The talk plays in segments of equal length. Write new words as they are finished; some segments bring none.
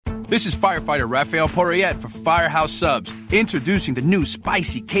This is firefighter Raphael Porriette for Firehouse Subs. Introducing the new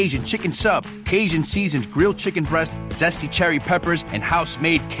spicy Cajun chicken sub. Cajun seasoned grilled chicken breast, zesty cherry peppers, and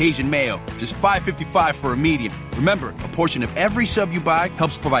house-made Cajun mayo. Just $5.55 for a medium. Remember, a portion of every sub you buy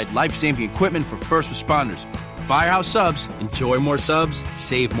helps provide life-saving equipment for first responders. Firehouse Subs. Enjoy more subs,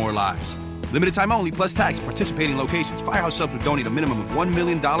 save more lives. Limited time only, plus tax. Participating locations. Firehouse Subs will donate a minimum of $1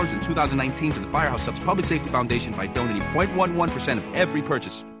 million in 2019 to the Firehouse Subs Public Safety Foundation by donating 0.11% of every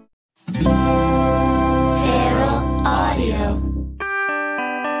purchase. Feral Audio.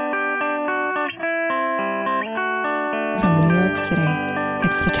 From New York City,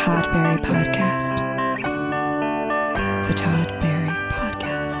 it's the Todd Barry Podcast. The Todd Barry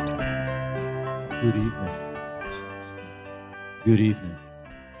Podcast. Good evening. Good evening.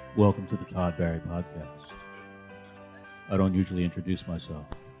 Welcome to the Todd Barry Podcast. I don't usually introduce myself,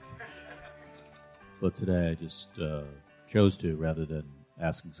 but today I just chose to rather than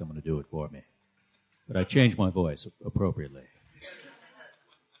asking someone to do it for me. But I changed my voice appropriately.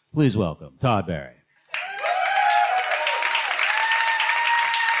 Please welcome Todd Barry.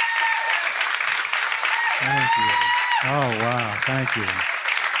 Thank you. Oh, wow. Thank you.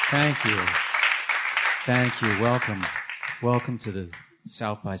 Thank you. Thank you. Welcome. Welcome to the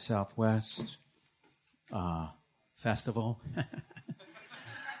South by Southwest festival.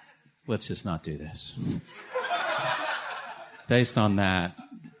 Let's just not do this. Based on that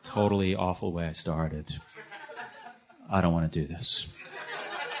totally awful way I started, I don't want to do this.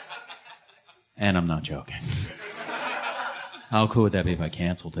 And I'm not joking. How cool would that be if I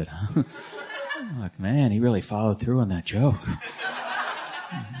canceled it? Like, man, he really followed through on that joke.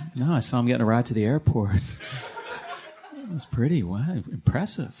 No, I saw him getting a ride to the airport. It was pretty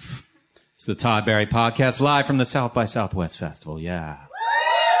impressive. It's the Todd Barry Podcast, live from the South by Southwest Festival. Yeah.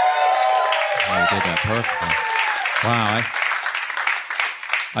 Oh, you did that perfectly. Wow,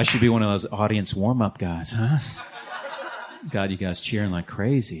 I should be one of those audience warm-up guys, huh? God, you guys cheering like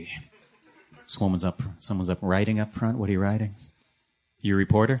crazy. Someone's up writing up front. What are you writing? You a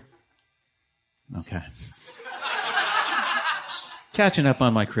reporter? Okay. Just catching up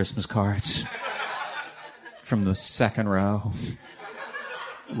on my Christmas cards. From the second row.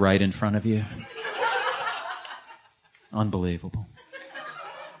 Right in front of you. Unbelievable.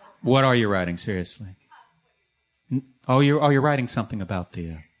 What are you writing, seriously? Oh, you're writing something about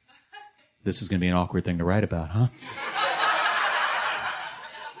the... This is going to be an awkward thing to write about, huh?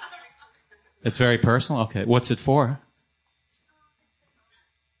 It's very personal? Okay. What's it for?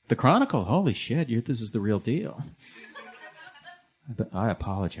 The Chronicle? Holy shit, this is the real deal. I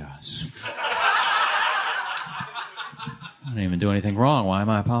apologize. I didn't even do anything wrong. Why am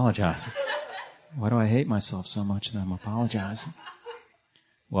I apologizing? Why do I hate myself so much that I'm apologizing?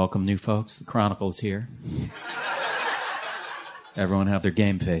 Welcome, new folks. The Chronicle is here. Everyone have their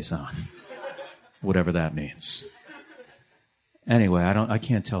game face on. Whatever that means. Anyway, I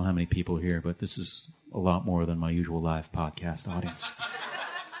can't tell how many people are here, but this is a lot more than my usual live podcast audience.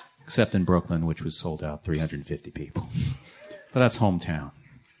 Except in Brooklyn, which was sold out 350 people. But that's hometown.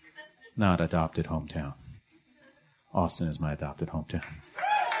 Not adopted hometown. Austin is my adopted hometown.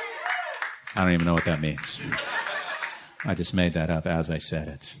 I don't even know what that means. I just made that up as I said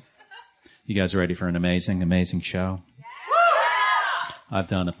it. You guys ready for an amazing, amazing show? I've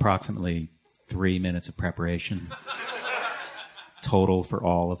done approximately 3 minutes of preparation. Total for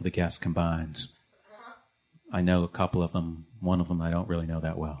all of the guests combined. I know a couple of them. One of them I don't really know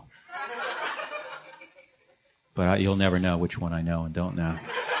that well. But you'll never know which one I know and don't know.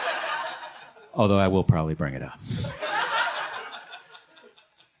 Although I will probably bring it up.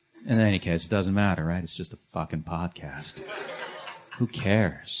 In any case, it doesn't matter, right? It's just a fucking podcast. Who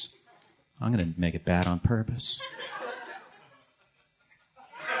cares? I'm going to make it bad on purpose.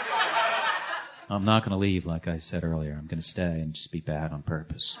 I'm not going to leave like I said earlier. I'm going to stay and just be bad on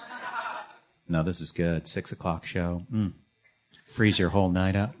purpose. No, this is good. 6 o'clock show. Freeze your whole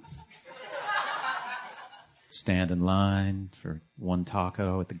night up. Stand in line for one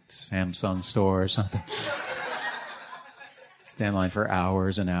taco at the Samsung store or something. Stand in line for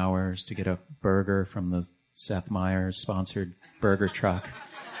hours and hours to get a burger from the Seth Meyers sponsored burger truck.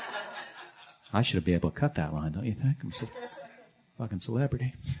 I should be able to cut that line, don't you think? I'm a fucking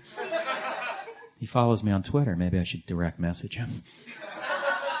celebrity. He follows me on Twitter. Maybe I should direct message him.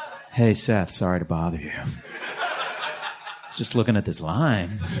 Hey, Seth, sorry to bother you. Just looking at this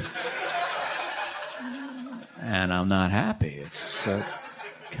line. And I'm not happy. It's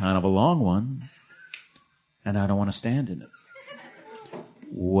kind of a long one. And I don't want to stand in it.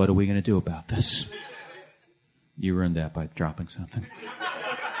 What are we going to do about this? You ruined that by dropping something.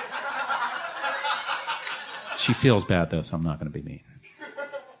 She feels bad, though, so I'm not going to be mean.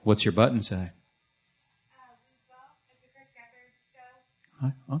 What's your button say? It's a Chris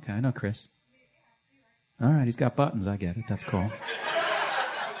Gethard show. Okay, I know Chris. All right, he's got buttons. I get it. That's cool.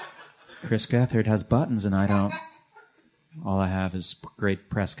 Chris Gethard has buttons, and I don't. All I have is great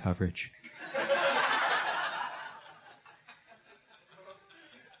press coverage.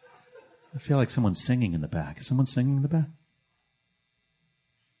 I feel like someone's singing in the back. Is someone singing in the back?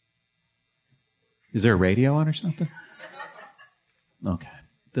 Is there a radio on or something? Okay.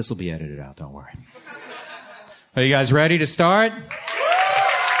 This will be edited out, don't worry. Are you guys ready to start?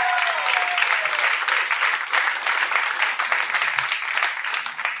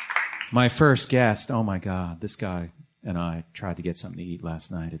 My first guest, oh my God, this guy and I tried to get something to eat last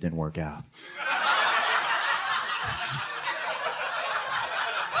night. It didn't work out.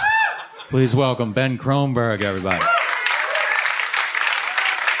 Please welcome Ben Kronberg, everybody.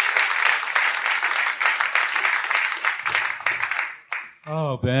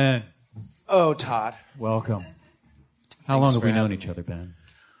 Oh, Ben. Oh, Todd. Welcome. How long have we known each other, Ben?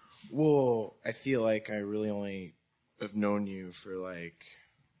 Well, I feel like I really only have known you for like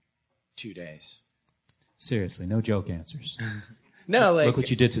 2 days. Seriously, no joke answers. No, like Look what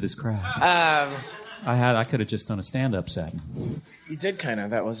you did to this crowd. I could have just done a stand-up set. you did kind of.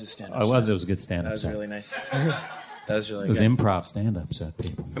 That was a stand-up. It was set. a good stand-up That was set. really nice. That was really It was good. improv stand-up set,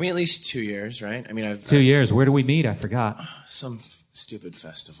 people. I mean, at least 2 years, right? I mean, I've 2 years. Where do we meet? I forgot. some stupid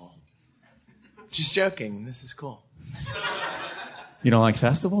festival. Just joking. This is cool. You don't like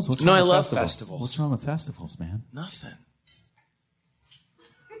festivals? What's No, wrong I with love festivals? festivals. What's wrong with festivals, man? Nothing.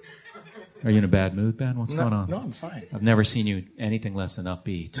 Are you in a bad mood, Ben? What's going on? No, I'm fine. I've never seen you anything less than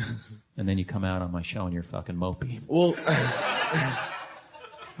upbeat. And then you come out on my show and you're fucking mopey. Well,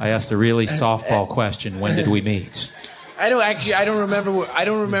 I asked a really softball question. When did we meet? I don't remember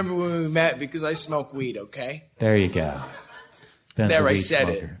when we met because I smoke weed. Okay. There you go. Ben's There, a I weed said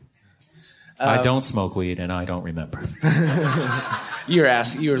it. smoker. I don't smoke weed and I don't remember.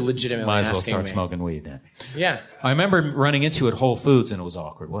 You're legitimately Might as well asking start me. smoking weed then. Yeah. I remember running into you at Whole Foods and it was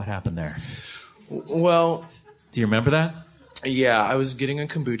awkward. What happened there? Well, Do you remember that? yeah, I was getting a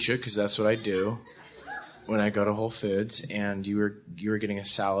kombucha because that's what I do when I go to Whole Foods, and you were getting a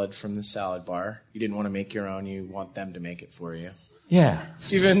salad from the salad bar. You didn't want to make your own; you want them to make it for you. Yeah.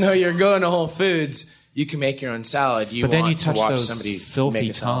 Even though you're going to Whole Foods, you can make your own salad. But then you want touch to watch those somebody filthy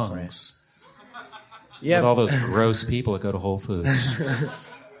make a salad for you. tongues Yeah. with all those gross people that go to Whole Foods.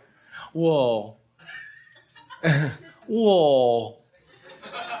 Whoa. Whoa.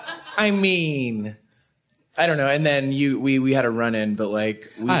 I mean, I don't know. And then we had a run-in, but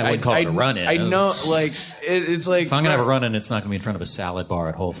like I wouldn't call it a run-in. I know, like it's like If I'm going to have a run-in, it's not going to be in front of a salad bar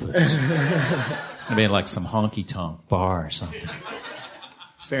at Whole Foods. It's going to be in like some honky-tonk bar or something.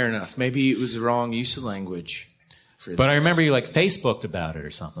 Fair enough. Maybe it was the wrong use of language. But I remember you like Facebooked about it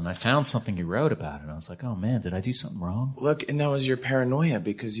or something. I found something you wrote about it. And I was like, oh man, did I do something wrong? Look, and that was your paranoia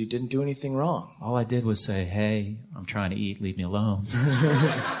because you didn't do anything wrong. All I did was say, hey, I'm trying to eat. Leave me alone.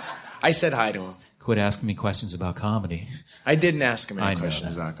 I said hi to him. Quit asking me questions about comedy. I didn't ask him I any know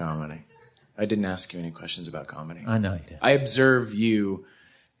questions that. about comedy. I didn't ask you any questions about comedy. I know you did. I observe you,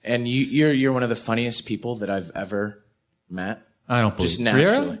 and you're one of the funniest people that I've ever met. I don't believe Just it.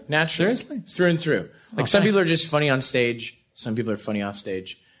 naturally. Really? Naturally. Seriously? Through and through. Like some Okay. people are just funny on stage. Some people are funny off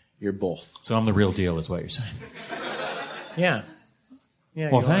stage. You're both. So I'm the real deal is what you're saying. Yeah.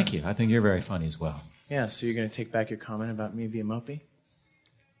 Yeah. Well, you thank are. you. I think you're very funny as well. Yeah, so you're going to take back your comment about me being mopey?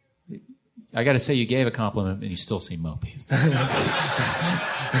 I got to say, you gave a compliment and you still seem mopey.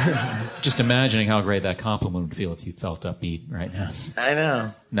 Just imagining how great that compliment would feel if you felt upbeat right now. I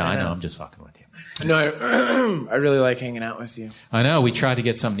know. No, I know. I'm just fucking with you. No, I really like hanging out with you. I know. We tried to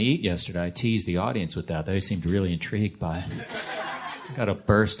get something to eat yesterday. I teased the audience with that. They seemed really intrigued by it. I got a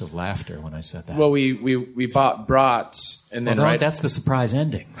burst of laughter when I said that. Well, we bought brats, and then Well, that's the surprise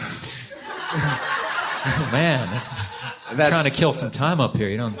ending. Man, I'm trying to kill some time up here.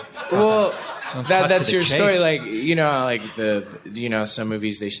 You don't. Well, cut that's to the your chase. story. Like some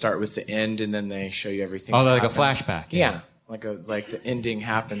movies they start with the end and then they show you everything. Oh, that like a happened. flashback. Yeah, like the ending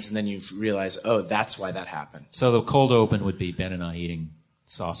happens and then you realize, oh, that's why that happened. So the cold open would be Ben and I eating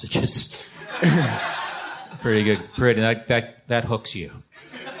sausages. Pretty good. That hooks you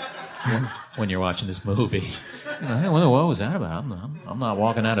when you're watching this movie. You know, hey, what was that about? I'm not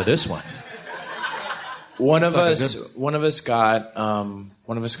walking out of this one. One of like a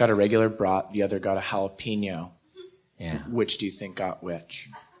us got a regular brat. The other got a jalapeno. Yeah. Which do you think got which?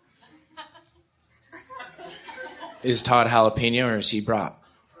 Is Todd jalapeno or is he brat?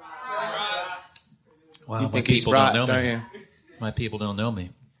 Wow, You my think he's people brat, don't know don't me. you? My people don't know me.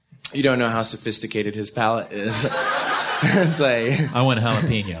 You don't know how sophisticated his palate is. It's like I went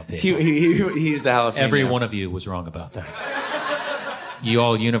jalapeno, people. he's the jalapeno. Every one of you was wrong about that. You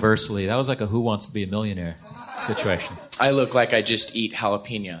all universally, that was like a Who Wants to Be a Millionaire situation. I look like I just eat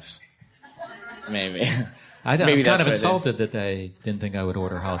jalapenos. Maybe. I'm Maybe kind that's of what I insulted that they didn't think I would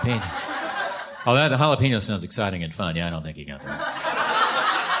order jalapeno. Oh, that jalapeno sounds exciting and fun. Yeah, I don't think he got that.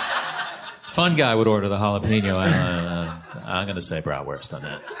 Fun guy would order the jalapeno. I'm going to say bratwurst on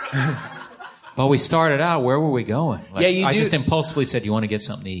that. But we started out, where were we going? Like, Yeah, you I do- just impulsively said, you want to get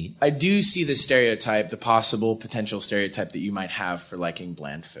something to eat? I do see the stereotype, the possible potential stereotype that you might have for liking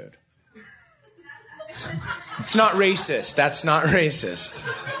bland food. It's not racist. That's not racist.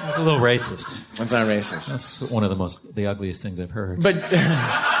 That's a little racist. That's not racist. That's one of the ugliest things I've heard. But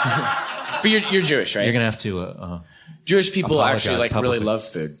you're Jewish, right? You're going to have to... Jewish people apologize actually like really publicly. love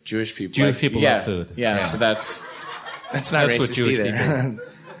food. Jewish people. Jewish like, people yeah, love food. Yeah, Yeah. so that's not That's racist what Jewish either. people-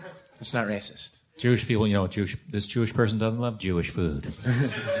 It's not racist Jewish people, you know what this Jewish person doesn't love? Jewish food.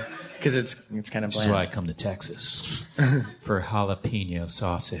 because it's kind of Which is why I bland. come to Texas for jalapeno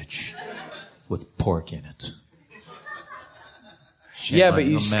sausage with pork in it. Shame, Yeah, but I'm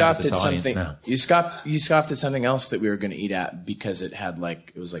you mad scoffed this at audience something. now. You scoffed at something else that we were going to eat at because it had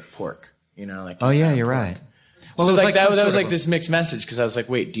it was like pork. You know, like Oh yeah, pork. you're right. Well, it so was that some was sort like of this mixed message because I was like,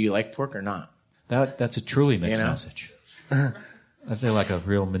 wait, do you like pork or not? That's a truly mixed You know? message. I feel like a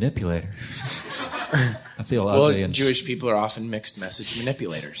real manipulator. I feel Well, ugly and Jewish people are often mixed message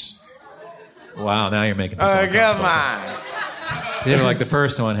manipulators. wow. Now you're making. People Oh, come uncomfortable. on! You know, like the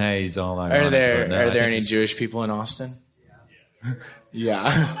first one. Hey, he's all ironic. Are but no, there I think any it's- Jewish people in Austin? Yeah,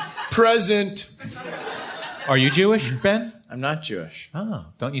 present. Are you Jewish, Ben? I'm not Jewish. Oh,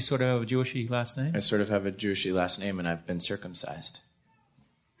 don't you sort of have a Jewishy last name? I sort of have a Jewishy last name, and I've been circumcised.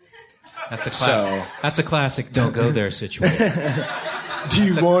 That's a classic. That's a classic. Don't go there situation. Do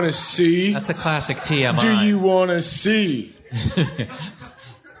you want to see? That's a classic TMI. want to see?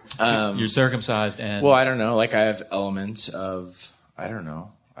 You're circumcised and Well, I don't know. Like I have elements of I don't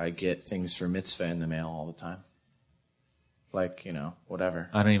know. I get things for mitzvah in the mail all the time. Like whatever.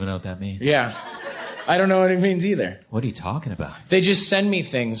 I don't even know what that means. Yeah, I don't know what it means either. What are you talking about? They just send me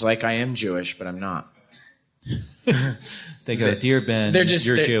things like I am Jewish, but I'm not. They go, dear Ben, they're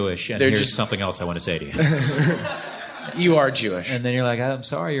you're they're- Jewish, and they're here's just- something else I want to say to you. You are Jewish. And then you're like, I'm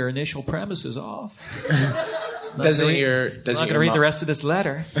sorry, your initial premise is off. Doesn't I'm your not going to read the rest of this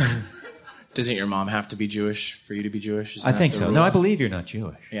letter. Doesn't your mom have to be Jewish for you to be Jewish? Isn't I that think the so. rule? No, I believe you're not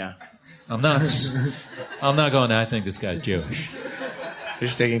Jewish. Yeah. I'm not. I'm not going. I think this guy's Jewish. You're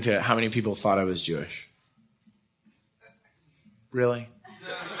sticking to how many people thought I was Jewish. Really?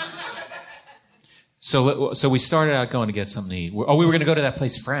 So we started out going to get something to eat. We were going to go to that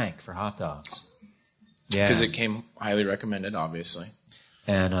place Frank for hot dogs. Yeah, Because it came highly recommended, obviously.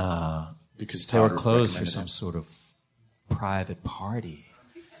 and Because they were Todd closed for recommended some it. sort of private party,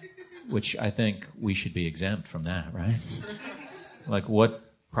 which I think we should be exempt from that, right? Like,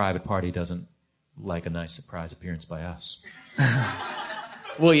 what private party doesn't like a nice surprise appearance by us?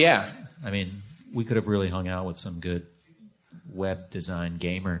 Well, yeah. I mean, we could have really hung out with some good web design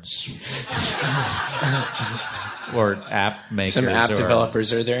gamers or app makers. Some app or-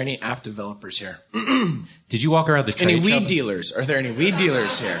 developers. Are there any app developers here? Did you walk around the trade Any show? weed dealers? Are there any weed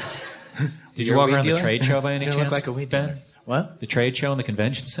dealers here? Did You're you a walk weed around dealer? the trade show by any You chance? look like a weed Ben? dealer. What? The trade show in the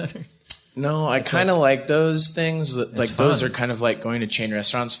convention center? No, I kind of like those things. Like fun. those are kind of like going to chain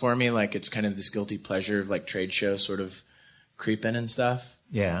restaurants for me. Like it's kind of this guilty pleasure of like trade show sort of creeping and stuff.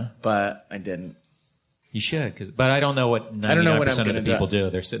 Yeah. But I didn't. You should, but I don't know what 99% I don't know what I'm of the gonna people do. do.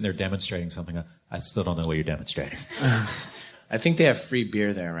 They're sitting there demonstrating something. I still don't know what you're demonstrating. I think they have free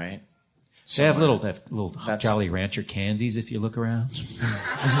beer there, right? They have little That's- Jolly Rancher candies if you look around.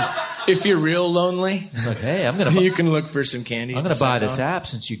 If you're real lonely, It's like, hey, I'm gonna you can look for some candies. I'm gonna to buy suck this on. app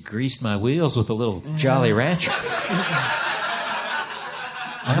since you greased my wheels with a little Jolly Rancher.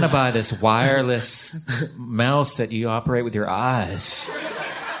 I'm gonna buy this wireless mouse that you operate with your eyes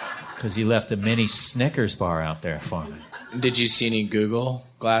because you left a mini Snickers bar out there for me. Did you see any Google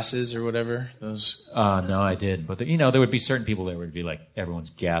glasses or whatever? Those. No, I didn't. But there would be certain people that would be like, everyone's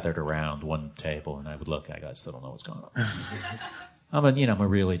gathered around one table, and I would look. I still don't know what's going on. I'm a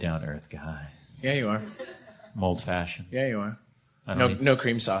really down to earth guy. Yeah, you are. I'm old fashioned. Yeah, you are. I No, don't, e- no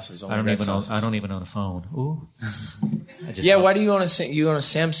cream sauces. Only I don't red even own. sauces. I don't even own a phone. Ooh. I just Yeah, thought- why do you own you own a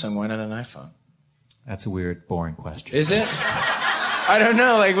Samsung? Why not an iPhone? That's a weird, boring question. Is it? I don't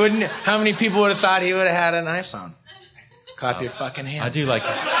know. Like, how many people would have thought he would have had an iPhone? Clap your fucking hands. I do like.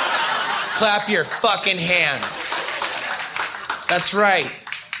 Clap your fucking hands. That's right.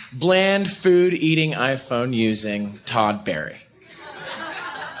 Bland food eating iPhone using Todd Berry.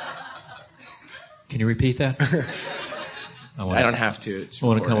 Can you repeat that? I don't have to. It's I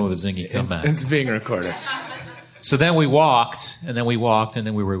want to come up recorded. with a zingy comeback. It's being recorded. So then we walked, and then we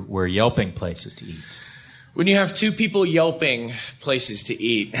were Yelping places to eat. When you have two people yelping places to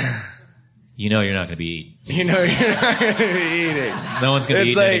eat, You know you're not going to be eating. you know you're not going to be eating. No one's going to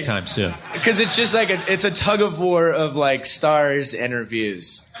It's eat like- anytime soon. Because it's just like it's a tug of war of like stars and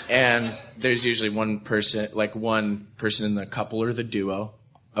reviews, and there's usually one person in the couple or the duo.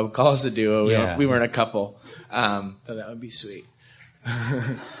 I would call us a duo. Yeah. We weren't a couple, so that would be sweet.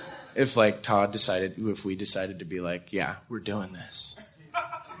 If like if we decided to be like, yeah, we're doing this,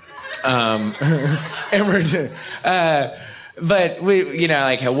 and we're doing. But we,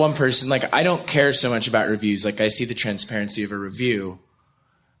 like how one person, like I don't care so much about reviews. Like I see the transparency of a review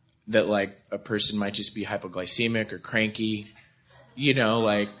that like a person might just be hypoglycemic or cranky,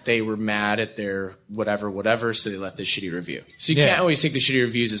 like they were mad at their whatever, so they left this shitty review. So you can't always take the shitty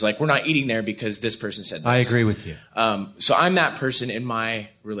reviews as like, we're not eating there because this person said this. I agree with you. So I'm that person in my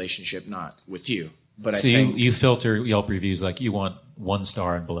relationship, not with you. But So I think you filter Yelp reviews like you want 1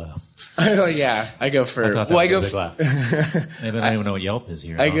 star and below. I go for I thought that was a big laugh. Maybe I don't even know what Yelp is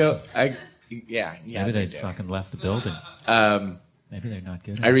here. yeah. Maybe they do. fucking left the building. Maybe they're not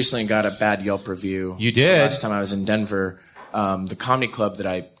good. I recently got a bad Yelp review. You did? The last time I was in Denver, the comedy club that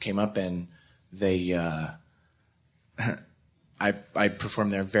I came up in, they, I perform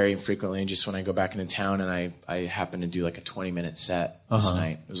there very frequently, and just when I go back into town, and I happened to do like a 20-minute set this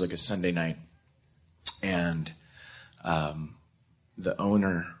night. It was like a Sunday night, and the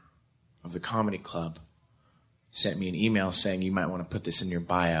owner of the comedy club sent me an email saying you might want to put this in your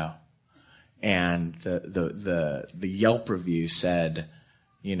bio. And the Yelp review said,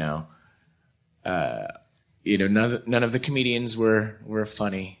 none of the comedians were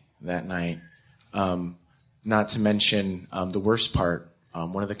funny that night. Not to mention the worst part,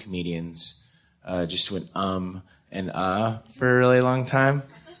 one of the comedians just went and for a really long time,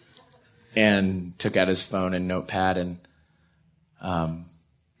 and took out his phone and notepad and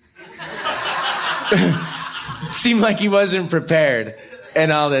seemed like he wasn't prepared. And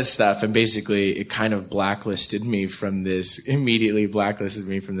all this stuff, and basically it kind of immediately blacklisted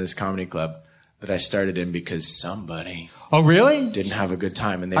me from this comedy club that I started in because somebody Oh, really? didn't have a good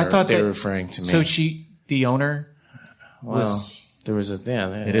time, and they were referring to me. So the owner? There was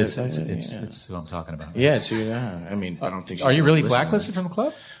It is. It's who I'm talking about. Yeah, so I mean, I don't think she's Are you gonna really listen to blacklisted from the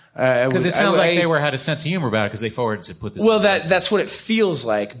club? this. Because it sounds like they had a sense of humor about it because they forwarded and said, put this. Well, in the that's what it feels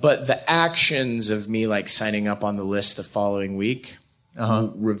like, but the actions of me like signing up on the list the following week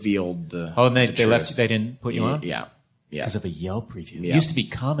revealed the. Oh, and they truth. left. They didn't put you on. Yeah. Because of a Yelp review. Yeah. It used to be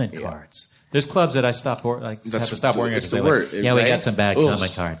comment cards. There's clubs that I stopped have to stop worrying it's about. the word, Yeah, we right? got some bad Ugh.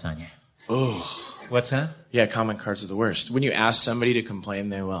 comment cards on you. Oh. What's that? Yeah, comment cards are the worst. When you ask somebody to complain,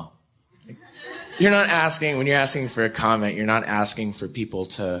 they will. When you're asking for a comment, you're not asking for people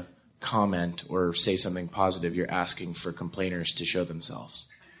to comment or say something positive. You're asking for complainers to show themselves.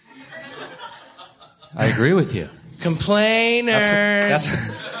 I agree with you. Complainers,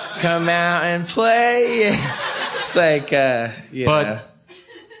 come out and play. It's like, But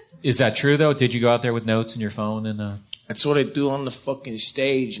is that true though? Did you go out there with notes in your phone and? That's what I do on the fucking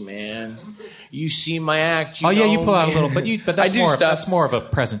stage, man. You see my act. You pull out a little, but that's I do more. stuff. That's more of a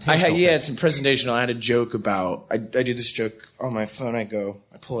presentation. It's a presentational. I had a joke about. I do this joke on my phone. I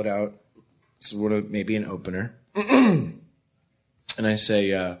pull it out. It's maybe an opener, and I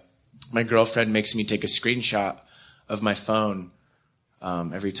say, my girlfriend makes me take a screenshot of my phone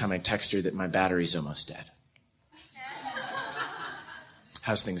every time I text her that my battery's almost dead.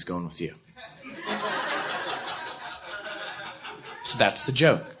 How's things going with you? So that's the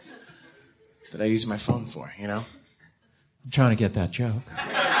joke that I use my phone for, I'm trying to get that joke.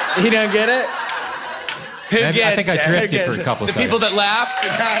 You don't get it? I think I drifted for a couple the seconds. people that laughed.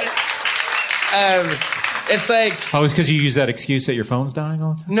 It's like Oh, it's because you use that excuse that your phone's dying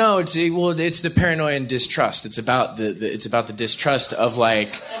all the time? no, it's the paranoia and distrust. It's about the distrust of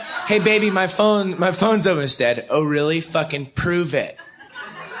like, hey baby, my phone's almost dead. Oh really? Fucking prove it.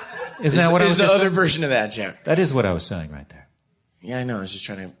 Isn't that what I was the just other saying? version of that joke? That is what I was saying right there. Yeah, I know. I was just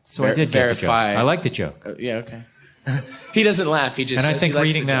trying to So I did verify. get the joke. I like the joke. Yeah, okay. He doesn't laugh. He just And I says think he likes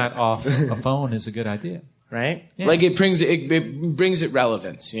reading the joke. that off a phone is a good idea. Right? Yeah. Like it brings it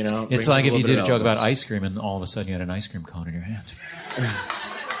relevance, It's like if you did a joke about ice cream and all of a sudden you had an ice cream cone in your hand.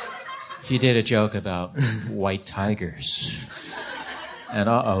 If you did a joke about white tigers and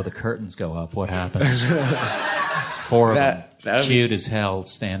the curtains go up, what happens? There's 4 of them, that would cute as hell,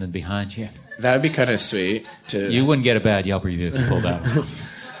 standing behind you. That would be kind of sweet. You wouldn't get a bad Yelp review if you pulled that off.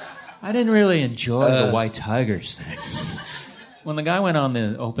 I didn't really enjoy the white tigers thing. when the guy went on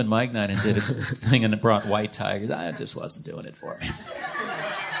the open mic night and did a thing and it brought white tigers, I just wasn't doing it for me.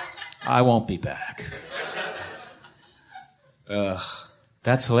 I won't be back.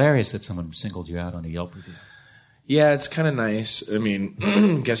 That's hilarious that someone singled you out on a Yelp review. Yeah, it's kind of nice. I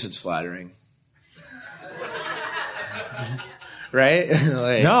mean, guess it's flattering. Right?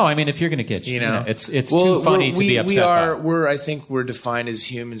 Like, No, I mean, if you're going to get, it's too funny to be upset by. I think we're defined as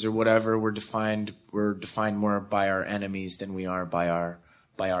humans or whatever. We're defined more by our enemies than we are by our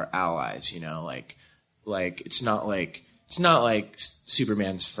allies. Like it's not like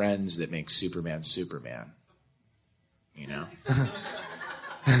Superman's friends that make Superman Superman.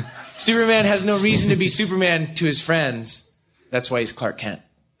 Superman has no reason to be Superman to his friends. That's why he's Clark Kent.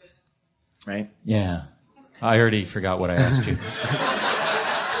 Right? Yeah. I already forgot what I asked you.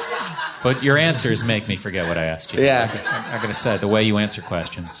 But your answers make me forget what I asked you. Yeah. I'm going to say, the way you answer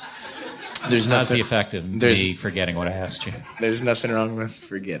questions has the effect of me forgetting what I asked you. There's nothing wrong with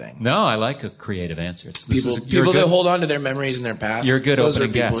forgetting. No, I like a creative answer. People that hold on to their memories in their past. You're a good those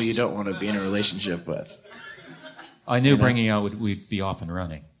opening are people guest. you don't want to be in a relationship with. I knew bringing out we'd be off and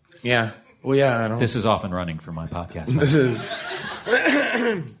running. Yeah. Well, yeah. I don't. This is off and running for my podcast. This is.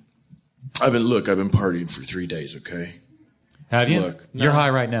 I've been partying for 3 days. Okay. Have you? Look, You're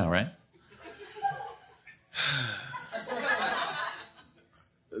high right now, right?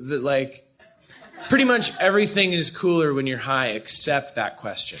 Like, pretty much everything is cooler when you're high, except that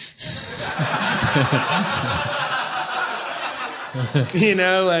question.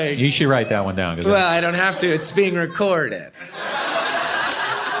 Like. You should write that one down. Well, I don't have to. It's being recorded.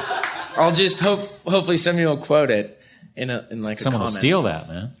 I'll just hopefully somebody will quote it in like someone a comment. will steal that,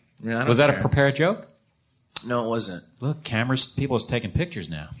 man. I mean, Was that care. a prepared joke? No, it wasn't. Look, cameras, people is taking pictures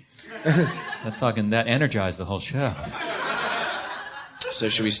now. that energized the whole show. So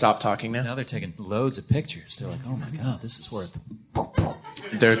should we stop talking now? Now they're taking loads of pictures. They're like, oh my God, this is worth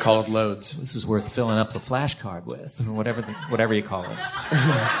They're called loads. This is worth filling up the flash card with, or whatever you call it.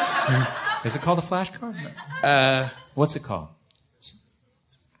 Is it called a flash card? What's it called?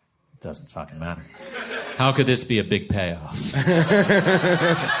 It doesn't fucking matter. How could this be a big payoff?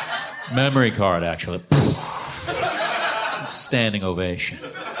 Memory card, actually. Standing ovation.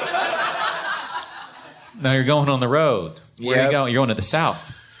 Now you're going on the road. Where are you going? You're going to the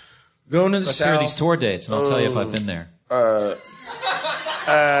South. Going to the Let's South. hear these tour dates, and I'll tell you if I've been there.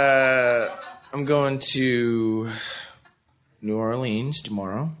 I'm going to New Orleans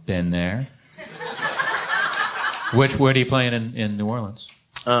tomorrow. Been there. Where are you playing in New Orleans?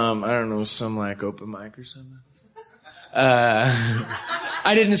 I don't know, some like open mic or something.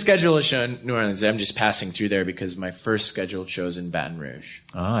 I didn't schedule a show in New Orleans. I'm just passing through there because my first scheduled show is in BatonRouge.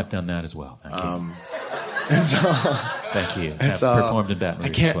 Oh, I've done that as well. Thank you. That's all. Thank you. That's I've all. performed in Baton Rouge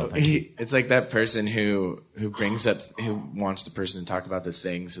I can't. as well. Thank you. It's like that person who wants the person to talk about the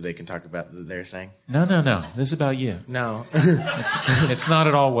thing so they can talk about their thing. No. This is about you. No. It's not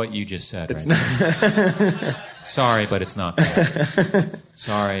at all what you just said. It's right not. Sorry, but it's not that.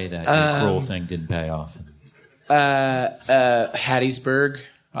 Sorry that your cruel thing didn't pay off. Hattiesburg.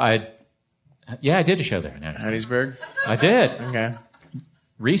 I did a show there. Hattiesburg. I did. Okay.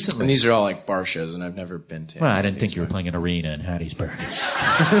 Recently. And these are all like bar shows, and I've never been to. Well, I didn't think you were playing an arena in Hattiesburg.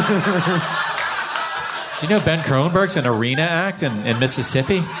 Do you know Ben Cronenberg's an arena act in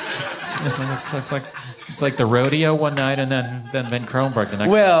Mississippi? It's like the rodeo one night, and then Ben Cronenberg the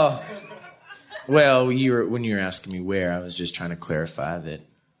next. Well, when you were asking me where, I was just trying to clarify that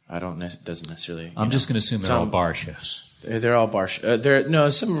I don't. Doesn't necessarily. I'm just going to assume they're all bar shows. They're all bar shows.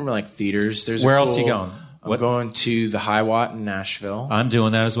 Some of them are like theaters. Where else are you going? I'm going to the High Watt in Nashville. I'm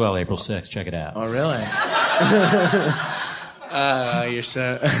doing that as well, April 6th. Check it out. Oh, really?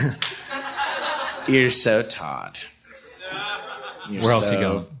 You're so Todd. Where else are you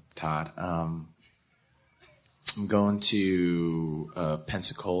going? Todd. I'm going to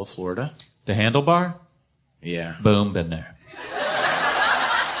Pensacola, Florida. The Handlebar? Yeah. Boom, been there.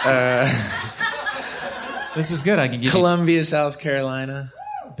 This is good. I can give Columbia, South Carolina.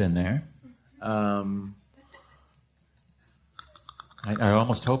 Been there. I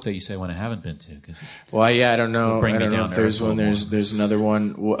almost hope that you say one I haven't been to. I don't know. Bring I me don't know down if there there's for one. more. There's another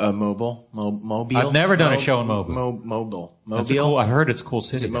one. Mobile. I've never done a show in Mobile. Mobile. I've heard it's a cool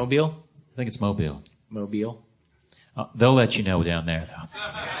city. Is it Mobile? I think it's Mobile. Mobile. They'll let you know down there, though.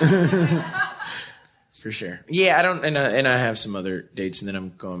 For sure. Yeah, I don't. And I have some other dates, and then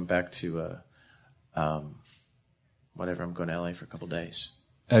I'm going back to whatever. I'm going to LA for a couple days.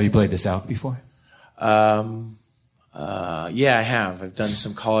 Have you played the South before? Yeah, I have. I've done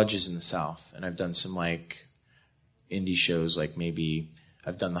some colleges in the South, and I've done some like indie shows. Like maybe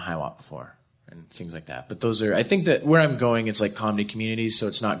I've done the High Watt before. and things like that. But those are, I think that where I'm going, it's like comedy communities, so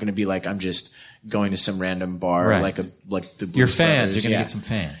it's not going to be like I'm just going to some random bar, Right. like the Blues Your fans, Brothers. you're going to Yeah. get some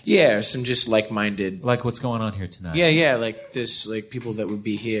fans. Yeah, some just like-minded. Like what's going on here tonight. Yeah, like this, like people that would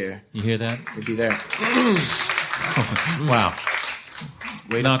be here You hear that? would be there. Wow.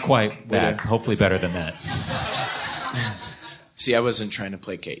 Not quite that. to- Hopefully better than that. See, I wasn't trying to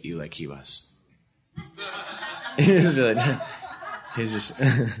placate you like he was. He's really, he's just.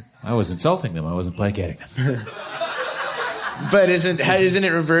 I was insulting them. I wasn't placating them. But isn't it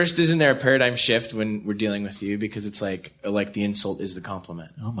reversed? Isn't there a paradigm shift when we're dealing with you? Because it's like the insult is the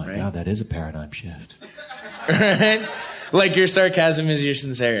compliment. Oh my right? God, that is a paradigm shift. Right? Like your sarcasm is your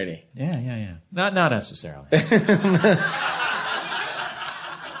sincerity. Yeah. Not necessarily.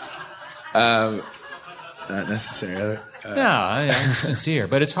 Not necessarily. No, I'm sincere.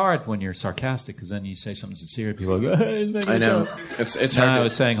 But it's hard when you're sarcastic because then you say something sincere and people go, hey, it's making I a know. joke. It's No, hard. I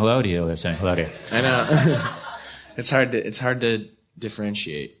was saying hello to you. I was saying hello to you. I know. It's hard to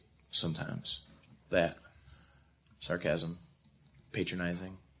differentiate sometimes. That sarcasm,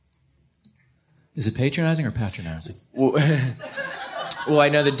 patronizing. Is it patronizing or patronizing? Well, I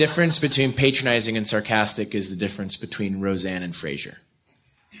know the difference between patronizing and sarcastic is the difference between Roseanne and Frasier.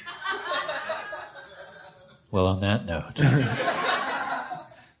 Well, on that note.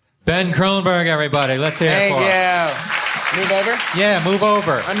 Ben Kronberg, everybody. Let's hear it for him. Thank you. Move over? Yeah, move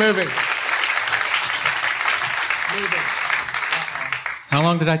over. I'm moving. How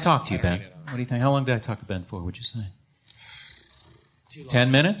long did I talk to you, Ben? What do you think? How long did I talk to Ben for, would you say?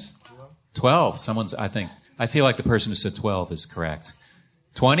 10 minutes? 12. I feel like the person who said 12 is correct.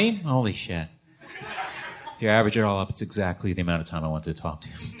 20? Holy shit. If you average it all up, it's exactly the amount of time I wanted to talk to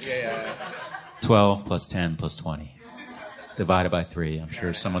you. Yeah. 12 plus 10 plus 20. Divided by 3. I'm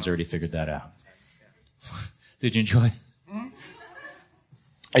sure someone's already figured that out. Did you enjoy it?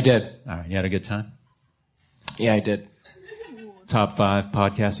 I did. All right, you had a good time? Yeah, I did. Top 5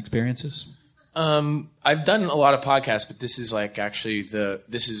 podcast experiences? I've done a lot of podcasts, but this is like actually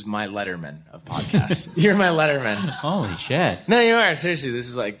this is my Letterman of podcasts. You're my Letterman. Holy shit. No, you are. Seriously, this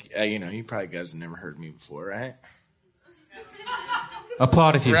is like, you probably guys have never heard me before, right?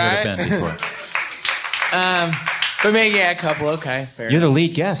 Applaud if you've Right? heard of Ben before. But maybe, yeah, a couple. Okay, fair You're the enough.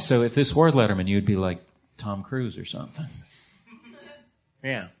 lead guest, so if this were Letterman, you'd be like Tom Cruise or something.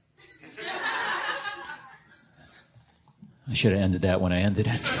 Yeah. I should have ended that when I ended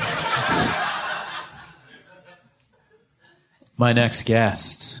it. My next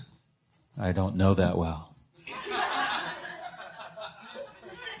guest, I don't know that well.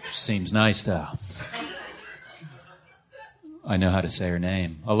 Seems nice, though. I know how to say her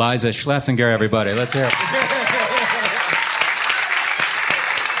name. Eliza Schlesinger, everybody. Let's hear it.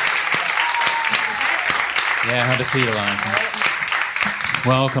 Yeah, have a seat, Eliza.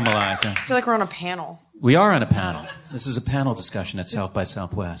 Welcome, Eliza. I feel like we're on a panel. We are on a panel. This is a panel discussion at South by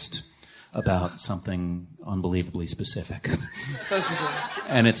Southwest about something unbelievably specific. So specific.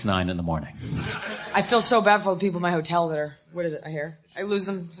 And it's 9 in the morning. I feel so bad for the people in my hotel that are, what is it, I hear? I lose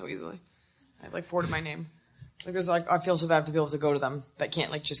them so easily. I have like 4 to my name. I feel so bad for people to go to them that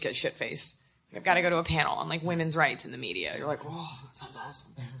can't like just get shit-faced. I've got to go to a panel on like women's rights in the media. You're like, whoa, that sounds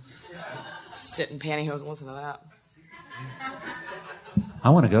awesome. Sit in pantyhose and listen to that. I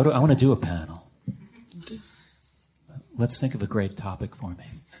want to do a panel. Let's think of a great topic for me.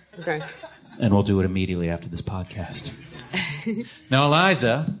 Okay. And we'll do it immediately after this podcast. Now,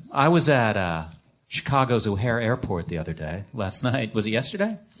 Eliza, I was at Chicago's O'Hare Airport the other day, last night. Was it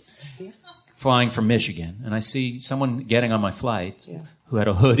yesterday? Yeah. Flying from Michigan. And I see someone getting on my flight Yeah. who had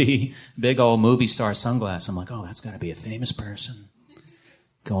a hoodie, big old movie star sunglasses. I'm like, oh, that's got to be a famous person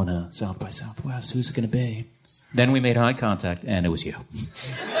going to South by Southwest. Who's it going to be? Then we made eye contact, and it was you.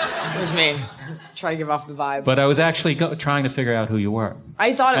 It was me. Try to give off the vibe. But I was actually trying to figure out who you were.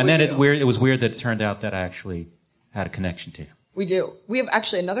 I thought it And was then you. it was weird that it turned out that I actually had a connection to you. We do. We have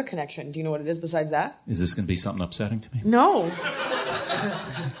actually another connection. Do you know what it is besides that? Is this going to be something upsetting to me? No.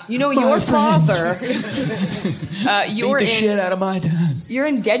 You know, your father. You're Beat the shit in. out of my dad. You're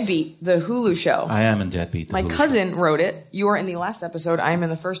in Deadbeat, the Hulu show. I am in Deadbeat. the My Hulu show. cousin wrote it. You are in the last episode. I am in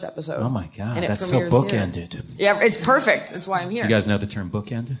the first episode. Oh my god, And it that's so premieres here. bookended. Yeah, it's perfect. That's why I'm here. You guys know the term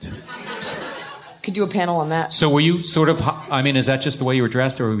bookended? Could do a panel on that. So were you sort of? I mean, is that just the way you were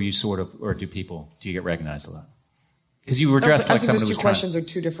dressed, or were you sort of, or do you get recognized a lot? Because you were dressed I like think someone those who two was questions are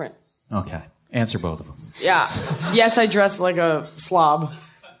two different. Okay, answer both of them. Yeah. Yes, I dressed like a slob.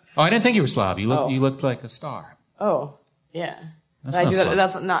 Oh, I didn't think you were slob. You Oh. looked like a star. Oh, yeah. That's I not do that. slob.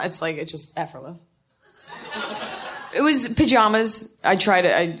 That's not. It's like it's just effortless. It was pajamas. I tried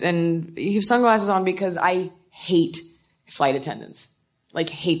it, and you have sunglasses on because I hate flight attendants. like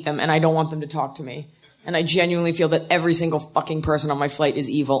hate them, and I don't want them to talk to me. And I genuinely feel that every single fucking person on my flight is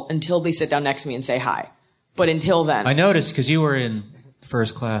evil until they sit down next to me and say hi. But until then... I noticed, because you were in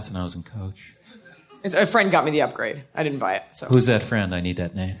first class and I was in coach. A friend got me the upgrade. I didn't buy it. So. Who's that friend? I need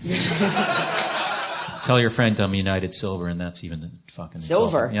that name. Tell your friend I'm United Silver, and that's even fucking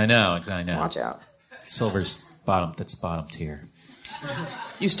Silver? insulting. Yeah, I know, exactly. Watch out. Silver's bottom, that's bottom tier.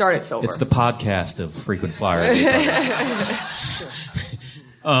 You start at Silver. It's the podcast of frequent flyer.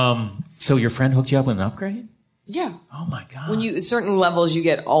 So your friend hooked you up with an upgrade? Yeah. Oh my god. When you at certain levels, you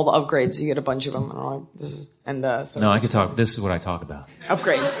get all the upgrades. You get a bunch of them. No, I could talk. This is what I talk about.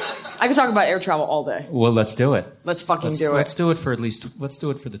 Upgrades. I could talk about air travel all day. Well, let's do it. Let's do it. Let's do it for let's do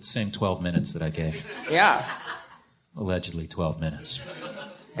it for the same 12 minutes that I gave. Yeah. Allegedly 12 minutes.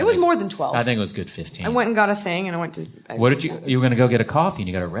 It was more than 12. I think it was good 15. I went and got a thing, and I went to... What did you... You were going to go get a coffee, and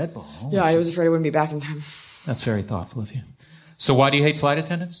you got a Red Bull. Oh, yeah, I was afraid I wouldn't be back in time. That's very thoughtful of you. So why do you hate flight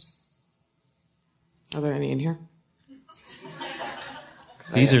attendants? Are there any in here?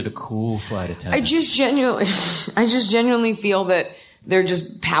 These are the cool flight attendants. I just genuinely feel that they're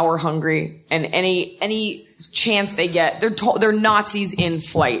just power hungry, and any chance they get, they're Nazis in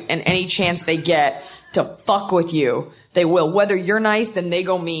flight, and any chance they get to fuck with you, they will. Whether you're nice, then they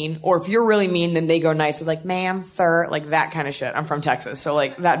go mean, or if you're really mean, then they go nice with like, ma'am, sir, like that kind of shit. I'm from Texas, so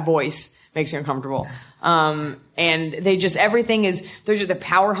like that voice makes me uncomfortable. And they're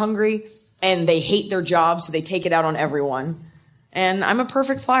power hungry, and they hate their job, so they take it out on everyone. And I'm a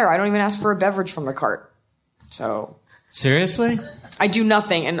perfect flyer. I don't even ask for a beverage from the cart. So. Seriously? I do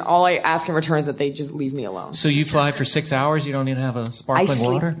nothing, and all I ask in return is that they just leave me alone. So you fly for 6 hours, you don't even have a sparkling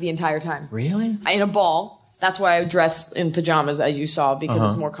water? I sleep the entire time. Really? In a ball. That's why I dress in pajamas, as you saw, because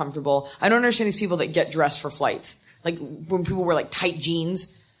it's more comfortable. I don't understand these people that get dressed for flights. Like, when people wear, like, tight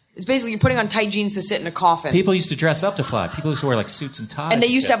jeans. It's basically you're putting on tight jeans to sit in a coffin. People used to dress up to fly. People used to wear, like, suits and ties. And they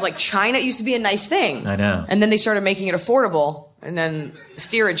used to have, like, China. It used to be a nice thing. I know. And then they started making it affordable, and then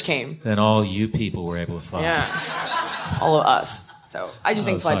steerage came. Then all you people were able to fly. Yeah. All of us. So I just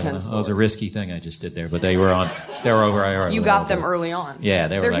think flight attendants. That was a risky thing I just did there, but they were over IR. You got them early on. Yeah,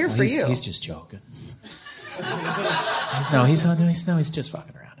 they were They're like, here for you. He's just joking. He's just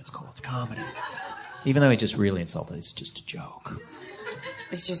fucking around. It's cool. It's comedy. Even though he just really insulted, it's just a joke.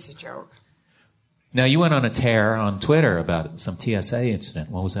 It's just a joke. Now you went on a tear on Twitter about some TSA incident.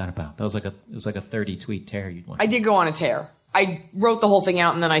 What was that about? It was like a 30-tweet tear you'd went. I did go on a tear. I wrote the whole thing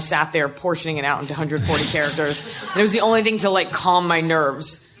out, and then I sat there portioning it out into 140 characters. And it was the only thing to, like, calm my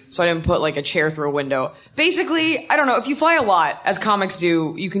nerves, so I didn't put, like, a chair through a window. Basically, I don't know, if you fly a lot, as comics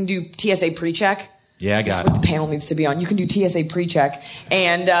do, you can do TSA pre-check. Yeah, I got it. That's what the panel needs to be on. You can do TSA pre-check.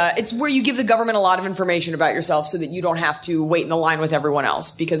 And it's where you give the government a lot of information about yourself so that you don't have to wait in the line with everyone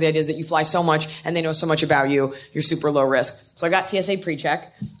else. Because the idea is that you fly so much and they know so much about you, you're super low risk. So I got TSA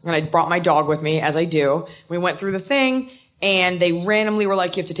pre-check, and I brought my dog with me, as I do. We went through the thing, and they randomly were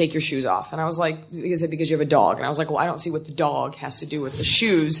like, you have to take your shoes off. And I was like, is it because you have a dog? And I was like, well, I don't see what the dog has to do with the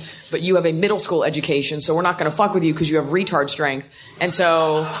shoes, but you have a middle school education, so we're not going to fuck with you because you have retard strength. And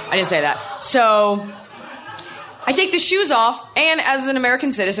so, I didn't say that. So, I take the shoes off, and as an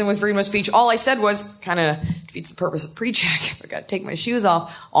American citizen with freedom of speech, all I said was, kind of defeats the purpose of pre-check. I got to take my shoes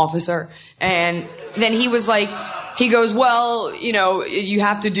off, officer. And then he was like, he goes, well, you know, you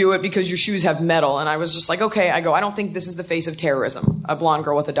have to do it because your shoes have metal. And I was just like, okay. I go, I don't think this is the face of terrorism, a blonde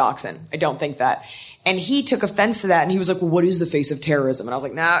girl with a dachshund. I don't think that. And he took offense to that, and he was like, well, what is the face of terrorism? And I was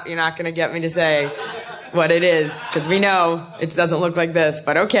like, nah, you're not going to get me to say what it is, because we know it doesn't look like this,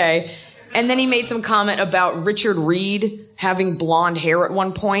 but okay. And then he made some comment about Richard Reed having blonde hair at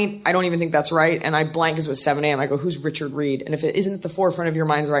one point. I don't even think that's right. And I blank because it was 7 a.m. I go, who's Richard Reed? And if it isn't at the forefront of your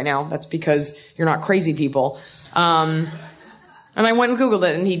minds right now, that's because you're not crazy people. And I went and Googled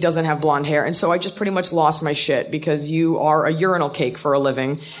it, and he doesn't have blonde hair. And so I just pretty much lost my shit, because you are a urinal cake for a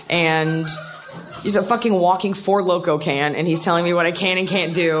living. And he's a fucking walking Four Loko can, and he's telling me what I can and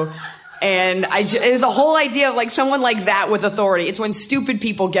can't do. And the whole idea of, like, someone like that with authority, it's when stupid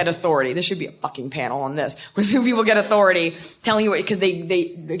people get authority. There should be a fucking panel on this. When stupid people get authority, telling you, because they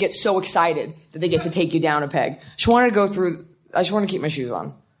get so excited that they get to take you down a peg. I just want to keep my shoes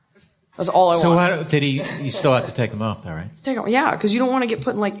on. That's all I want. So how did you still have to take them off though, right? Yeah, because you don't want to get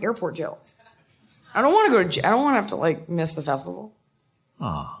put in, like, airport jail. I don't want to go to jail. I don't want to have to, like, miss the festival.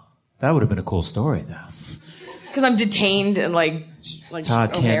 Oh, that would have been a cool story though. Because I'm detained and, like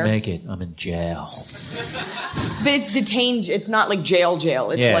Todd O'Hare. can't make it. I'm in jail. But it's detained. It's not like jail.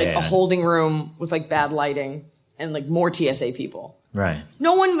 It's a holding room with, like, bad lighting and, like, more TSA people. Right.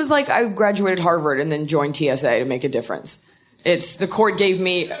 No one was like, I graduated Harvard and then joined TSA to make a difference. It's the court gave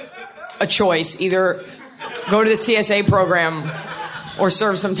me a choice. Either go to this TSA program or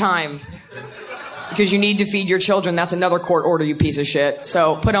serve some time. Because you need to feed your children. That's another court order, you piece of shit.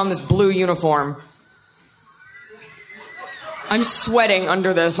 So put on this blue uniform. I'm sweating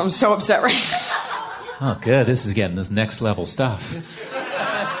under this. I'm so upset right now. Oh, good. This is getting this next level stuff.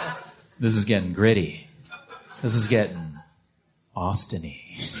 This is getting gritty. This is getting Austin-y.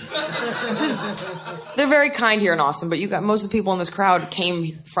 They're very kind here in Austin, but you got most of the people in this crowd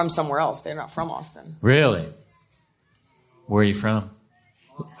came from somewhere else. They're not from Austin. Really? Where are you from?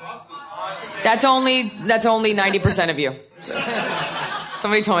 That's only 90% of you. So,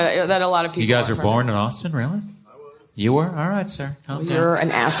 somebody told me that a lot of people. You guys are were born in Austin, really? You were? All right, sir. Calm down. You're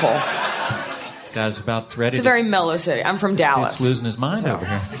an asshole. This guy's about ready. It's a very mellow city. I'm from Dallas. Dude's losing his mind over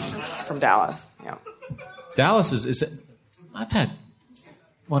here. From Dallas. Yeah. Dallas is. I've had.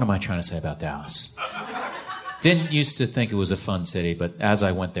 What am I trying to say about Dallas? Didn't used to think it was a fun city, but as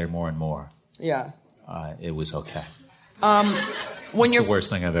I went there more and more, Yeah. it was okay. When It's you're the worst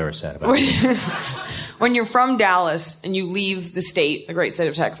thing I've ever said about it. when you're from Dallas and you leave the state, the great state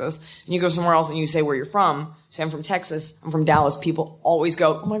of Texas, and you go somewhere else and you say where you're from, say I'm from Texas, I'm from Dallas, people always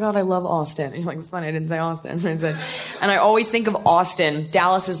go, oh my God, I love Austin. And you're like, it's funny, I didn't say Austin. And I always think of Austin.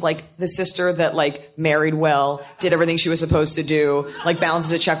 Dallas is like the sister that like married well, did everything she was supposed to do, like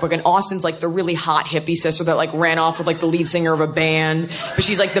balances a checkbook. And Austin's like the really hot hippie sister that like ran off with like the lead singer of a band. But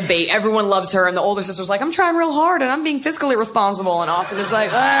she's like the bait. Everyone loves her. And the older sister's like, I'm trying real hard and I'm being fiscally responsible. And Austin is like,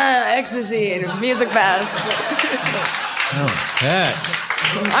 ecstasy and music fest. Okay.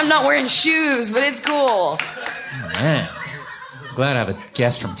 I'm not wearing shoes, but it's cool. Oh, man. I'm glad I have a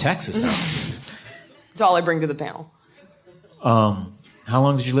guest from Texas. That's all I bring to the panel. How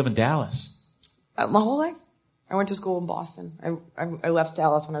long did you live in Dallas? My whole life. I went to school in Boston. I left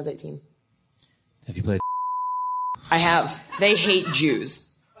Dallas when I was 18. Have you played? I have. They hate Jews.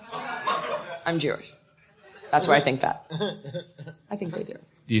 I'm Jewish. That's why I think that. I think they do.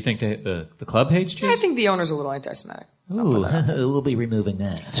 Do you think the club hates Jews? I think the owner's a little anti-Semitic. Ooh, we'll be removing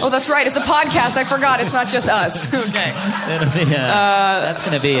that. Oh, that's right. It's a podcast. I forgot. It's not just us. Okay. That's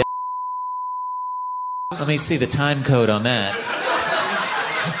going to be. Let me see the time code on that.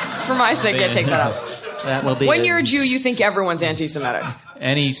 For my sake, yeah, take that out. That will be. When you're a Jew, you think everyone's anti-Semitic.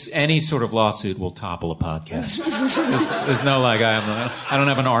 Any sort of lawsuit will topple a podcast. There's no like I don't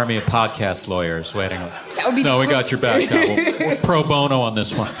have an army of podcast lawyers waiting. That would be we got your back. We're pro bono on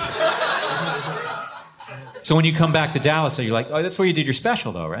this one. So when you come back to Dallas, are you like, oh, that's where you did your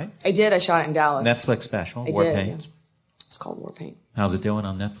special, though, right? I did. I shot it in Dallas. Netflix special, I War did, Paint. yeah. It's called War Paint. How's it doing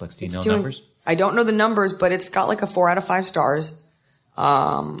on Netflix? Do you know doing, numbers? I don't know the numbers, but it's got like a 4 out of 5 stars.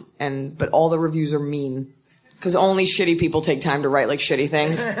 But all the reviews are mean. Because only shitty people take time to write like shitty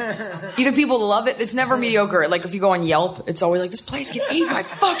things. Either people love it, it's never mediocre. Like if you go on Yelp, it's always like, this place can eat my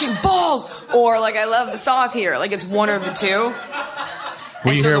fucking balls. Or like, I love the sauce here. Like it's one or the two.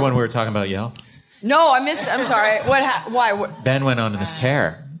 Were you here when we were talking about Yelp? No, I'm sorry. Why? What? Ben went on this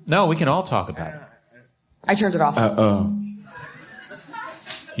tear. No, we can all talk about it. I turned it off.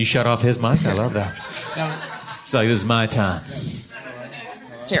 You shut off his mic? I love that. It's like, this is my time.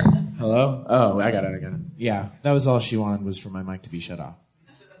 Here. Hello? Oh, I got it. Yeah, that was all she wanted was for my mic to be shut off.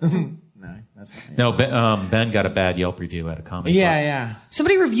 No, that's okay. No, Ben got a bad Yelp review at a comedy club. Yeah.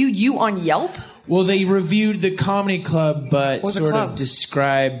 Somebody reviewed you on Yelp? Well, they reviewed the comedy club, but What's a sort club? of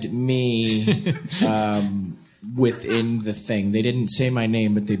described me within the thing. They didn't say my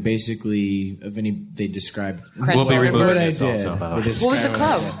name, but they basically, they described We'll be removing what I this did. also, by the way. What was the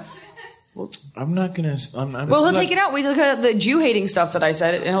club? I'm not gonna. Well, he'll take it out. We look at the Jew-hating stuff that I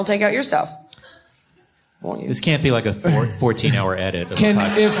said, and he'll take out your stuff. Won't you? This can't be like a 14-hour edit. Of a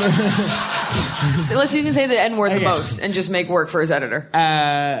podcast. So let's you can say the N-word the most and just make work for his editor.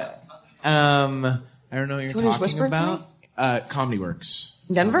 I don't know what you're you wanna just whisper talking it to about. Comedy Works.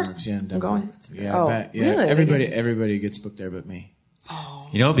 Denver? Comedy Works, yeah, in Denver. I'm going. Yeah, Oh, I bet. Yeah, really? everybody gets booked there but me.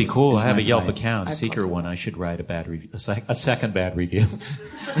 You know, it'd be cool. I have my a Yelp client. account, I secret posted one. I should write a bad review, a second bad review,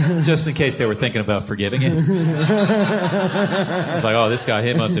 just in case they were thinking about forgiving it. It's like, oh, this guy,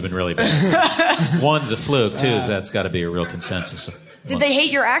 he must have been really bad. One's a fluke too, so that's got to be a real consensus. Did they hate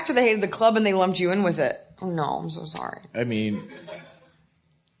your act or they hated the club and they lumped you in with it? Oh, no, I'm so sorry. I mean,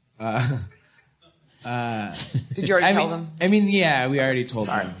 Did you already tell them? I mean, yeah, we already told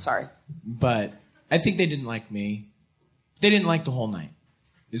them. Sorry. But I think they didn't like me. They didn't like the whole night.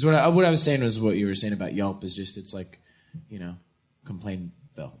 Is what I was saying was what you were saying about Yelp is just it's like,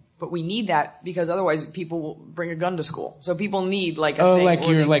 Complainville. But we need that because otherwise people will bring a gun to school. So people need like a Oh, thing. like where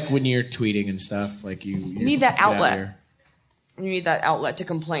you're they- like when you're tweeting and stuff, like you need that get out outlet. there. You need that outlet to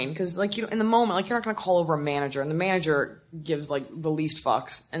complain because, like, in the moment, like, you're not going to call over a manager, and the manager gives like the least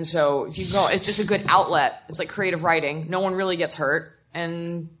fucks. And so, if you go, it's just a good outlet. It's like creative writing. No one really gets hurt.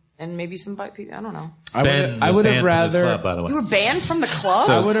 and maybe some people. I don't know. I would have rather. Club, by the way. You were banned from the club?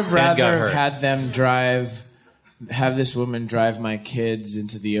 So- I would have Ben got rather hurt. had them have this woman drive my kids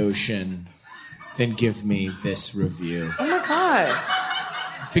into the ocean than give me this review. Oh my God.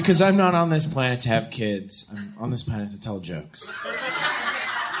 Because I'm not on this planet to have kids. I'm on this planet to tell jokes.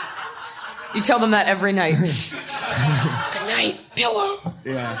 You tell them that every night. Good night, pillow.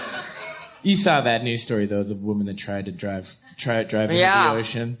 Yeah. You saw that news story, though, the woman that tried to drive into Yeah. the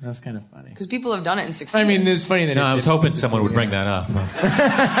ocean. That's kind of funny. Because people have done it and succeeded. I mean, it's funny that No, I was hoping someone would bring that up.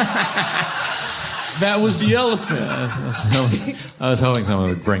 That was the elephant. I was hoping someone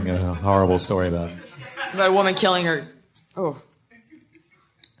would bring a horrible story about it. About a woman killing her. Oh.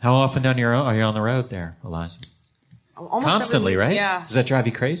 How often are you on the road there, Eliza? Almost Constantly, every week. right? Yeah. Does that drive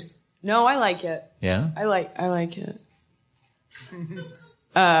you crazy? No, I like it. Yeah? I like it.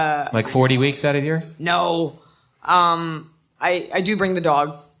 Like 40 weeks out of the year? No. I do bring the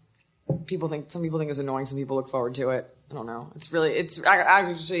dog. Some people think it's annoying. Some people look forward to it. I don't know.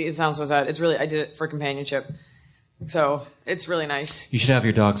 Actually, it sounds so sad. I did it for companionship. So it's really nice. You should have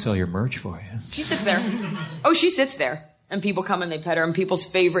your dog sell your merch for you. She sits there. Oh, she sits there. And people come and they pet her. And people's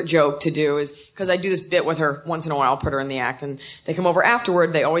favorite joke to do is, because I do this bit with her once in a while, put her in the act. And they come over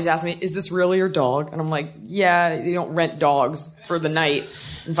afterward. They always ask me, is this really your dog? And I'm like, yeah, they don't rent dogs for the night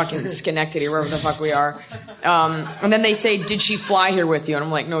in fucking Schenectady, wherever the fuck we are. And then they say, did she fly here with you? And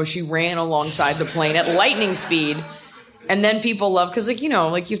I'm like, no, she ran alongside the plane at lightning speed. And then people love, because, you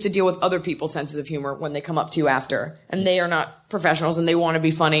have to deal with other people's senses of humor when they come up to you after. And they are not professionals and they want to be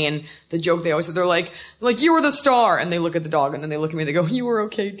funny. And the joke they always say, they're like, you were the star. And they look at the dog and then they look at me and they go, you were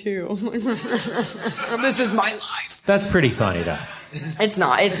okay too. This is my life. That's pretty funny, though. It's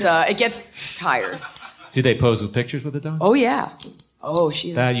not. It gets tired. Do they pose with pictures with the dog? Oh, yeah. Oh,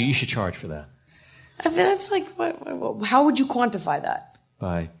 she's. You should charge for that I mean, that's like, how would you quantify that?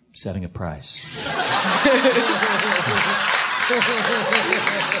 by setting a price.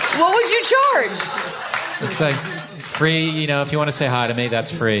 What would you charge? It's like free, if you want to say hi to me,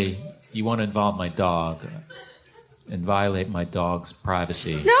 that's free. You want to involve my dog and violate my dog's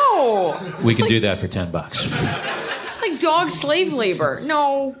privacy. No. We can do that for $10. It's like dog slave labor.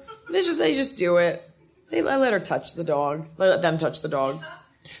 No. They just do it. I let her touch the dog. I let them touch the dog.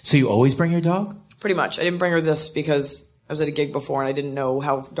 So you always bring your dog? Pretty much. I didn't bring her this because I was at a gig before and I didn't know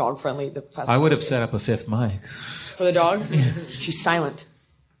how dog friendly the festival I would have set up a fifth mic. For the dog? She's silent.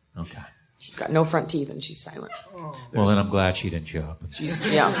 Okay. She's got no front teeth and she's silent. Well, then I'm glad she didn't show up.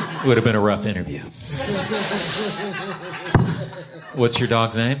 Yeah. It would have been a rough interview. What's your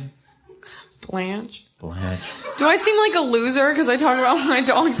dog's name? Blanche. Blanche. Do I seem like a loser because I talk about my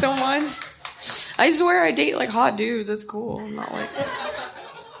dog so much? I swear I date hot dudes. That's cool. I'm not like...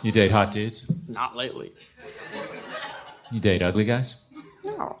 You date hot dudes? Not lately. You date ugly guys?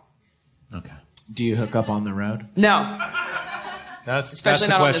 No. Okay. Do you hook up on the road? No. That's Especially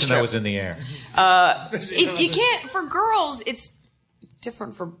the not on this question that trip. was in the air. You can't, for girls, it's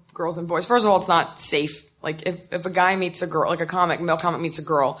different for girls and boys. First of all, it's not safe. If a guy meets a girl, like male comic meets a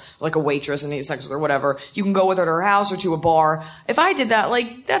girl, like a waitress and he has sex with her, whatever, you can go with her to her house or to a bar. If I did that,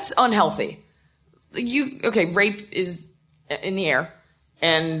 that's unhealthy. Rape is in the air.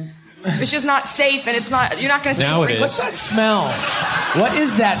 And it's just not safe and you're not going to see Now it rape. is. What's that smell? What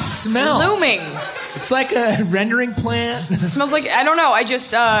is that smell? Looming. It's like a rendering plant. It smells like, I don't know. I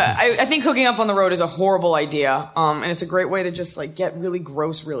just, I think hooking up on the road is a horrible idea. And it's a great way to just get really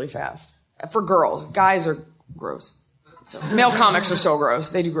gross really fast. For girls. Guys are gross. So, male comics are so gross.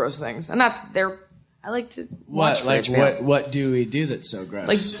 They do gross things. And I like to watch for HBO. What do we do that's so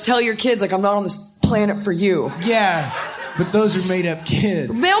gross? Tell your kids, I'm not on this planet for you. Yeah, but those are made up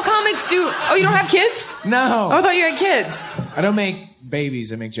kids. Male comics do. Oh, you don't have kids? No. Oh, I thought you had kids. I don't make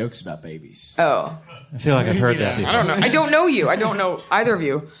babies. I make jokes about babies. Oh. I feel like I've heard that before. I don't know. I don't know you. I don't know either of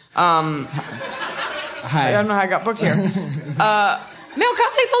you. Hi. I don't know how I got booked here. Male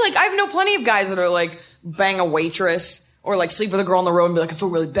comics, they feel I know plenty of guys that are bang a waitress or sleep with a girl on the road and be I feel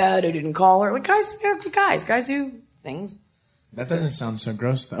really bad I didn't call her. Guys, they're guys. Guys do things. That doesn't sound so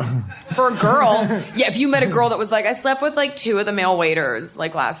gross, though. For a girl, yeah, if you met a girl that was I slept with 2 of the male waiters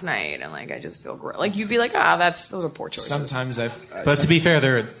last night and I just feel great. You'd be those are poor choices. Sometimes But to be fair,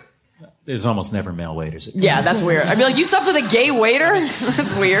 there's almost never male waiters. Yeah, that's weird. I'd be you slept with a gay waiter?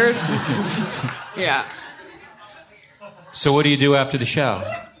 That's weird. Yeah. So what do you do after the show?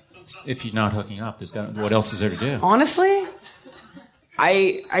 If you're not hooking up, what else is there to do? Honestly,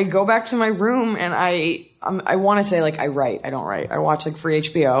 I go back to my room and I want to say I write. I don't write. I watch free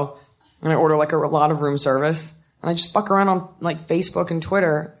HBO and I order a lot of room service and I just fuck around on Facebook and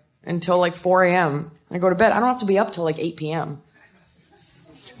Twitter until 4 a.m. and I go to bed. I don't have to be up till 8 p.m.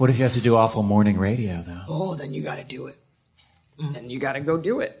 What if you have to do awful morning radio, though? Oh, then you got to do it. Then you got to go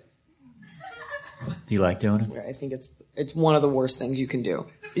do it. Do you like doing it? I think it's one of the worst things you can do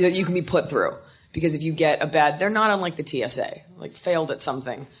that you can be put through, because if you get a bad, they're not unlike the TSA, like failed at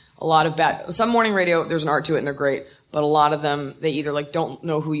something. A lot of bad. Some morning radio, there's an art to it and they're great, but a lot of them they either like don't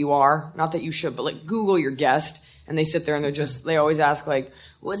know who you are, not that you should, but like Google your guest, and they sit there and they always ask like,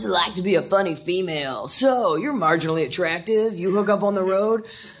 what's it like to be a funny female? So you're marginally attractive. You hook up on the road.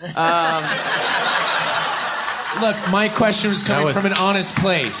 Look, my question was coming from an honest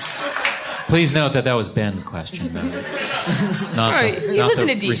place. Please note that was Ben's question, though. Not Right, the, you not listen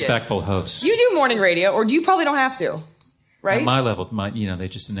the to DJ. respectful host. You do morning radio, or do you probably don't have to, right? At my level, they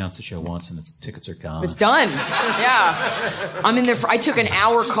just announced the show once and the tickets are gone. It's done. Yeah. I'm in there. I took an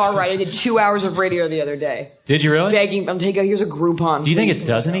hour car ride. I did 2 hours of radio the other day. Did you really? Begging. Here's a Groupon. Do you think please. it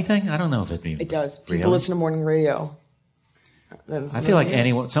does anything? I don't know if It does. People Really? listen to morning radio. I feel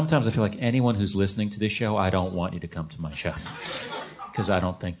like sometimes I feel like anyone who's listening to this show, I don't want you to come to my show. Because I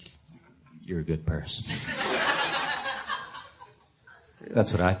don't think you're a good person.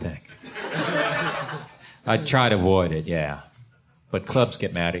 That's what I think. I try to avoid it, yeah. But clubs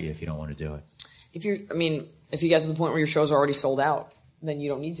get mad at you if you don't want to do it. If you get to the point where your shows are already sold out, then you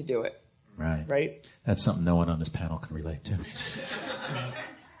don't need to do it. Right. Right? That's something no one on this panel can relate to.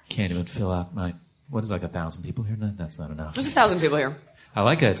 Can't even fill out what is like 1,000 people here tonight? That's not enough. There's 1,000 people here. I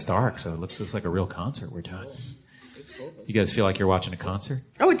like that it's dark, so it looks just like a real concert we're doing. You guys feel like you're watching a concert?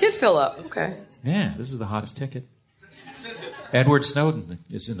 Oh, it did fill up. Okay. Yeah, this is the hottest ticket. Edward Snowden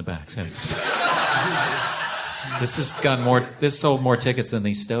is in the back. This sold more tickets than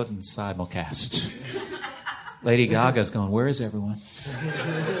the Snowden simulcast. Lady Gaga's going, where is everyone?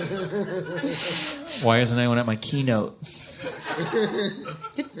 Why isn't anyone at my keynote?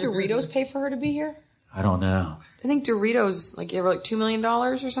 Did Doritos pay for her to be here? I don't know. I think Doritos gave her $2 million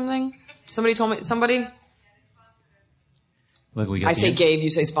or something. Somebody told me. Somebody. Look, we got I say gave. You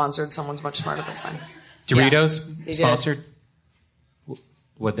say sponsored. Someone's much smarter. That's fine. Doritos Yeah, sponsored.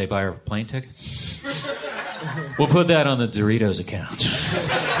 Would they buy her a plane ticket? We'll put that on the Doritos account.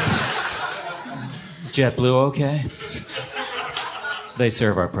 Is JetBlue okay? They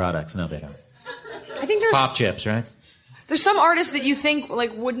serve our products. No, they don't. I think there's Pop chips, right? There's some artists that you think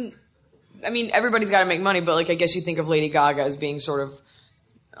wouldn't. I mean, everybody's got to make money, but I guess you think of Lady Gaga as being sort of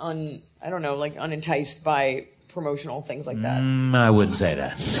unenticed by promotional things like that. I wouldn't say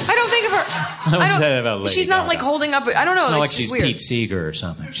that. I don't think of her. I wouldn't say that about Lady She's not Gaga. holding up. I don't know. It's not like she's she's weird. Pete Seeger or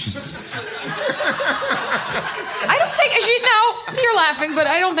something. I don't think No, you're laughing, but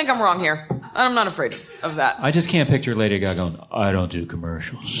I don't think I'm wrong here. I'm not afraid of that. I just can't picture Lady Gaga going, I don't do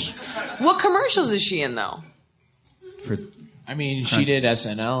commercials. What commercials is she in, though? She did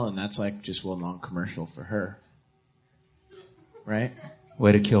SNL, and that's just well-known commercial for her, right?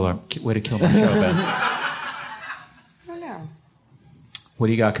 Way to kill my show, Ben. I don't know. What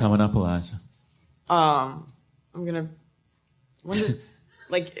do you got coming up, Eliza? I'm gonna. On the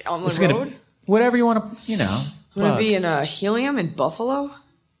road. Whatever you want to, I'm gonna be in Helium in Buffalo.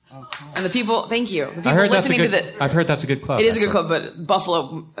 And the people, thank you. The people I heard listening that's a good, to the. I've heard that's a good club. It is a good club, but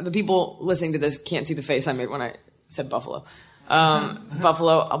Buffalo. The people listening to this can't see the face I made when I said Buffalo.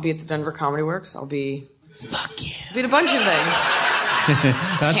 Buffalo. I'll be at the Denver Comedy Works. I'll be. Fuck yeah. I'll be at a bunch of things.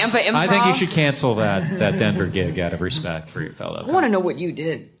 Tampa Improv. I think you should cancel that Denver gig out of respect for your fellow. I want to know what you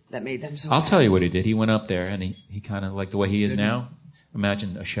did that made them so. I'll tell you what he did. He went up there and he kind of like the way he is now.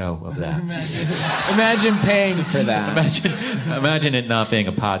 Imagine a show of that. Imagine paying for that. Imagine it not being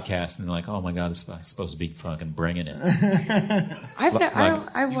a podcast and oh my God, this is supposed to be fucking bringing it.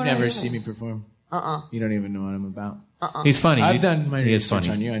 You've never seen me perform. You don't even know what I'm about. He's funny. I've done my he is research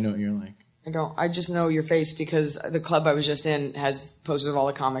funny. on you. I know what you're like. I don't. I just know your face because the club I was just in has posters of all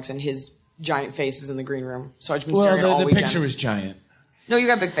the comics, and his giant face is in the green room. So I've been staring at it all the weekend. picture was giant. No, you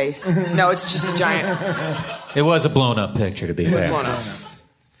got a big face. No, it's just a giant. It was a blown up picture, to be fair. Blown up.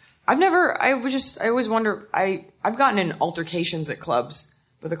 I always wonder. I've gotten in altercations at clubs,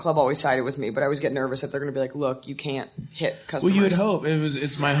 but the club always sided with me. But I always get nervous that they're going to be like, "Look, you can't hit customers." Well, you would hope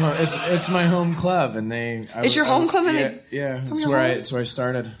it's my home. It's my home club, and It's your home club, and yeah. It's where I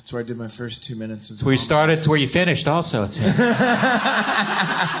started. It's where I did my first 2 minutes. It's where you started. It's where you finished. Also, it's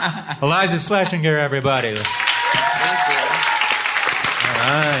Eliza Schlesinger, everybody. Thank you. All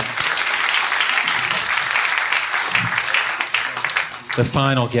right. The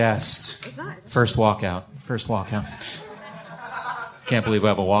final guest. First walkout. Can't believe I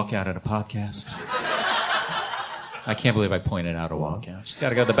have a walkout at a podcast. I can't believe I pointed out a walkout. She's got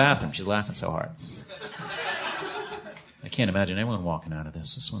to go to the bathroom. She's laughing so hard. I can't imagine anyone walking out of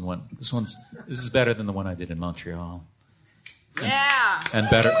this. This is better than the one I did in Montreal. Yeah. And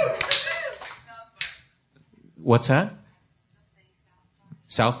better. What's that?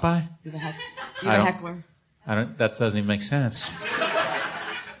 South by? You're the heckler. That doesn't even make sense.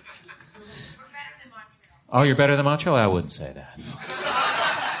 Oh, you're better than Montreal? I wouldn't say that.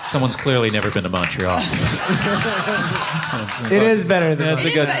 Someone's clearly never been to Montreal. It is better than That's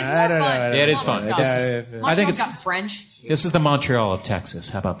a good. I don't know. Yeah, it is fun. I think it's got French. This is the Montreal of Texas.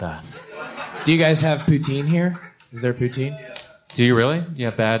 How about that? Do you guys have poutine here? Is there poutine? Do you really? Do you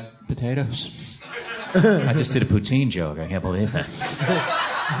have bad potatoes? I just did a poutine joke. I can't believe that.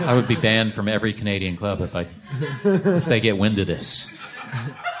 I would be banned from every Canadian club if they get wind of this.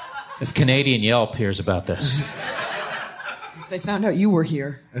 If Canadian Yelp hears about this. If they found out you were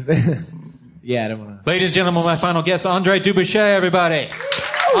here. Yeah, I don't want to. Ladies and gentlemen, my final guest, Andre Dubuchet, everybody.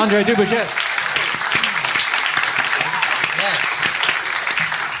 Andre Dubuchet.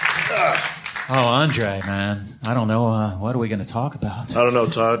 Oh, Andre, man. I don't know. What are we going to talk about? I don't know,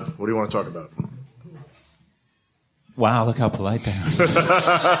 Todd. What do you want to talk about? Wow, look how polite they are.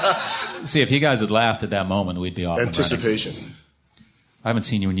 See, if you guys had laughed at that moment, we'd be off. Anticipation. I haven't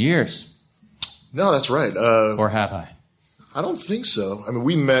seen you in years. No, that's right. Or have I? I don't think so. I mean,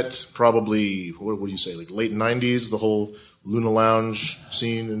 we met probably, what do you say, like late 90s, the whole Luna Lounge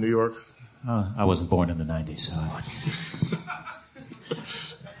scene in New York? I wasn't born in the 90s, so I wouldn't.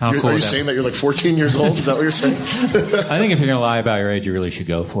 How cool are you saying that you're like 14 years old? Is that what you're saying? I think if you're going to lie about your age, you really should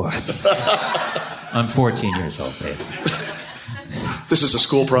go for it. I'm 14 years old, baby. This is a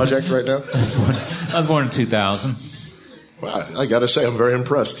school project right now? I was born in 2000. Wow, I got to say, I'm very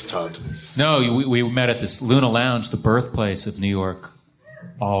impressed, Todd. No, we met at this Luna Lounge, the birthplace of New York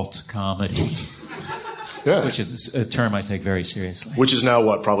alt comedy. Yeah. Which is a term I take very seriously. Which is now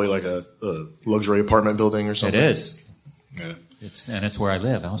what? Probably like a luxury apartment building or something? It is. Yeah. It's where I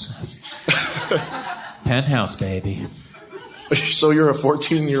live also. Penthouse, baby. So you're a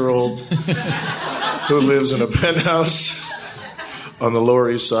 14-year-old who lives in a penthouse on the Lower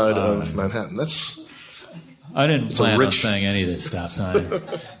East Side of Manhattan. I didn't plan on saying any of this stuff, so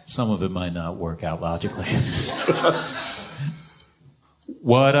some of it might not work out logically.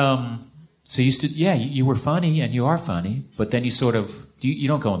 What, so you were funny, and you are funny, but then you sort of, you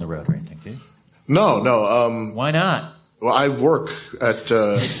don't go on the road or anything, do you? No. Why not? Well, I work at,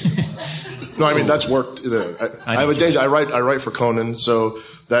 no, I mean, that's worked. I have a day job. I write for Conan, so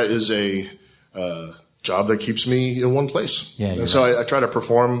that is a job that keeps me in one place. Yeah, and so I try to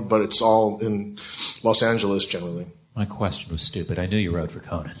perform, but it's all in Los Angeles generally. My question was stupid. I knew you wrote for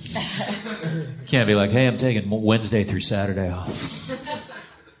Conan. Can't be like, hey, I'm taking Wednesday through Saturday off.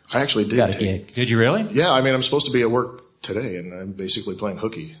 I actually did. Got a gig. Did you really? Yeah, I mean, I'm supposed to be at work today, and I'm basically playing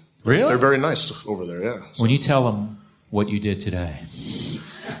hooky. Really? They're very nice over there, yeah. So. When you tell them what you did today,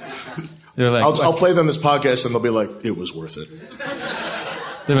 they're like, I'll play them this podcast, and they'll be like, it was worth it.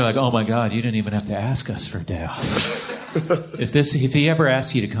 They'll be like, oh my God, you didn't even have to ask us for a day off. If he ever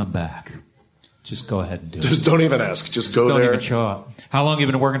asks you to come back, just go ahead and do it. Just don't even ask. Just go don't there. Don't even show up. How long have you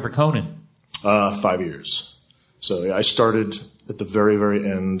been working for Conan? 5 years. So yeah, I started at the very, very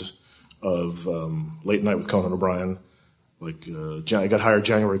end of Late Night with Conan O'Brien. I got hired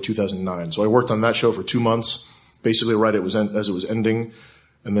January of 2009. So I worked on that show for 2 months, basically right as it was ending,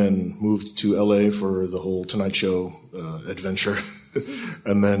 and then moved to LA for the whole Tonight Show adventure.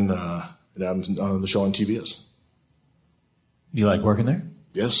 And then I'm on the show on TBS. You like working there?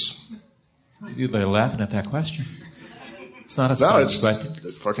 Yes. They're laughing at that question. It's not a question.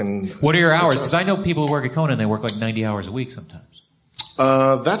 Fucking. What are your hours? Because I know people who work at Conan, they work like 90 hours a week sometimes.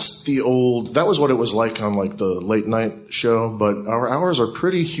 That was what it was like on like the late night show, but our hours are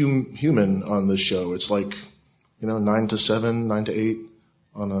pretty human on this show. It's like, 9 to 7, 9 to 8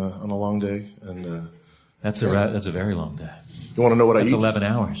 on a long day. And that's a very long day. You want to know what I eat? That's 11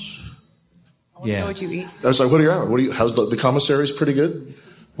 hours. I want to know what you eat. I was like, what are your hours? How's the commissary's pretty good?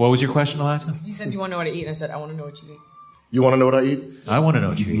 What was your question, Eliza? You said you want to know what I eat, and I said I want to know what you eat. You want to know what I eat? I want to know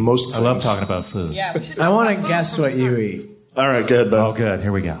what you eat. I love talking about food. Yeah, we should I want to guess what you eat. All right, go ahead, Ben. Oh, good.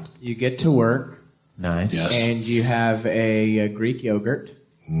 Here we go. You get to work. Nice. Yes. And you have a Greek yogurt.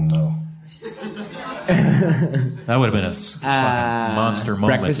 No. That would have been a fucking monster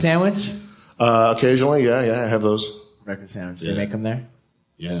moment. Breakfast sandwich? Occasionally, yeah, I have those. Breakfast sandwich. They make them there?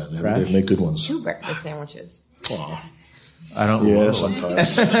 Yeah, they make good ones. 2 breakfast sandwiches. Aw. I don't. Yeah,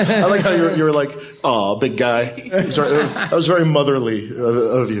 sometimes. I like how you're like, "Aw, big guy." That was very motherly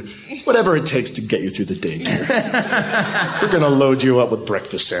of you. Whatever it takes to get you through the day, dear. We're gonna load you up with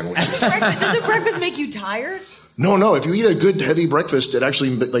breakfast sandwiches. Does a breakfast make you tired? No. If you eat a good heavy breakfast, it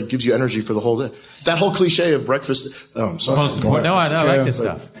actually like gives you energy for the whole day. That whole cliche of breakfast. Oh, I'm sorry. Most important. No, I like this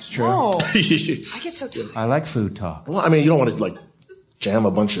stuff. It's true. Oh, I get so tired. I like food talk. Well, I mean, you don't want to like jam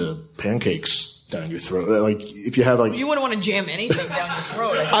a bunch of pancakes down your throat. Like if you have like, You wouldn't want to jam anything down your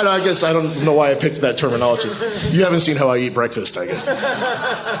throat. I guess I don't know why I picked that terminology. You haven't seen how I eat breakfast, I guess.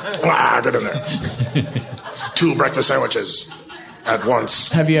 Get in there. It's 2 breakfast sandwiches at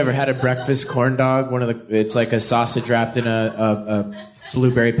once. Have you ever had a breakfast corn dog? It's like a sausage wrapped in a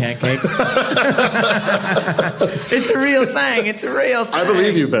blueberry pancake. It's a real thing. It's a real thing. I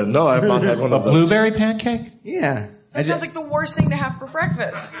believe you, Ben. No, I've not had one of those. Blueberry pancake? Yeah. That sounds like the worst thing to have for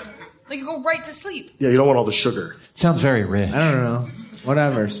breakfast. Like you go right to sleep. Yeah, you don't want all the sugar. It sounds very rich. I don't know.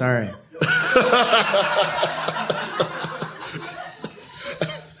 Whatever. Sorry.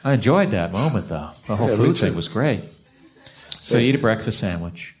 I enjoyed that moment, though. The whole Yeah, me food too. thing was great. So you eat a breakfast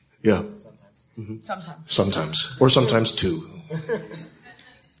sandwich. Yeah, Sometimes. or sometimes 2.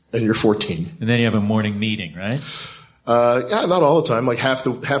 And you're 14. And then you have a morning meeting, right? Yeah, not all the time. Like half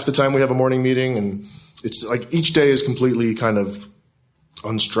the time we have a morning meeting, and it's like each day is completely kind of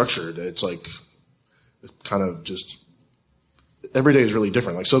unstructured. It's like kind of just every day is really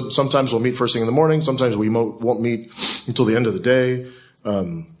different. Like so, sometimes we'll meet first thing in the morning. Sometimes we won't meet until the end of the day.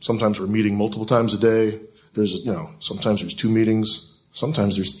 Sometimes we're meeting multiple times a day. There's sometimes there's 2 meetings.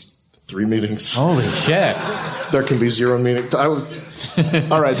 Sometimes there's 3 meetings. Holy shit. There can be 0 meetings. All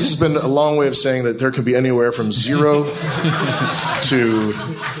right, this has been a long way of saying that there can be anywhere from 0 to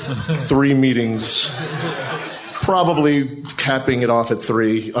 3 meetings, probably capping it off at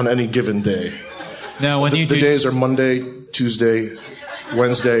 3 on any given day. Now, when The days are Monday, Tuesday,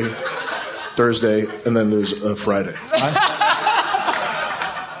 Wednesday, Thursday, and then there's a Friday.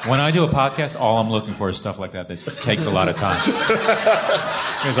 When I do a podcast, all I'm looking for is stuff like that takes a lot of time.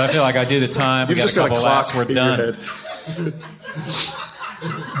 Because I feel like I do the time, we You've got just a got a couple clock laughs, we're in done. your head.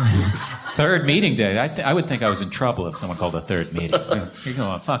 Third meeting day. I would think I was in trouble if someone called a third meeting. You're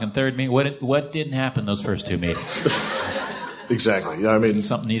going, fucking third meeting? What didn't happen those first 2 meetings? Exactly. Yeah, I mean,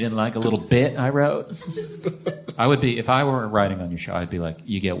 Something you didn't like? A little bit I wrote? I would be, if I were writing on your show, I'd be like,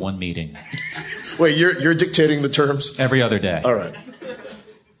 you get 1 meeting wait, you're dictating the terms? every other day. All right.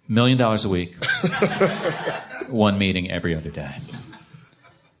 $1 million a week. 1 meeting every other day.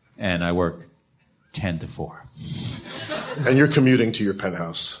 And I work 10 to 4. And you're commuting to your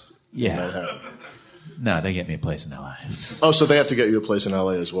penthouse. Yeah. No, they get me a place in LA. Oh, so they have to get you a place in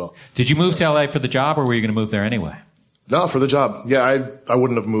LA as well. Did you move to LA for the job, or were you going to move there anyway? No, for the job. Yeah, I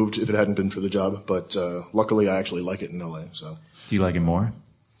wouldn't have moved if it hadn't been for the job, but luckily I actually like it in LA. So. Do you like it more?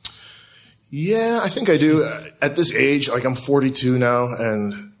 Yeah, I think I do. At this age, like I'm 42 now,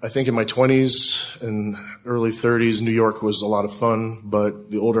 and I think in my 20s and early 30s, New York was a lot of fun,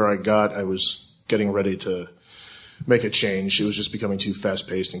 but the older I got, I was getting ready to make a change. It was just becoming too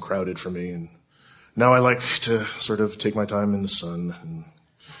fast-paced and crowded for me, and now I like to sort of take my time in the sun and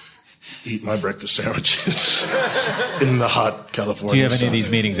eat my breakfast sandwiches in the hot California Do you have any sun. of these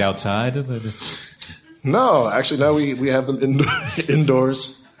meetings outside? No, actually, now we have them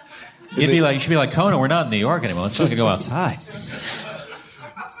indoors. You should be like, Conan, we're not in New York anymore. Let's fucking go outside.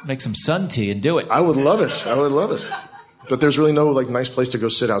 Let's make some sun tea and do it. I would love it. But there's really no nice place to go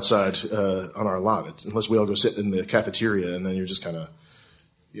sit outside on our lot, unless we all go sit in the cafeteria, and then you're just kind of,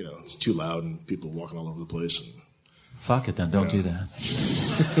 it's too loud and people walking all over the place. And, Fuck it, then. Don't do that.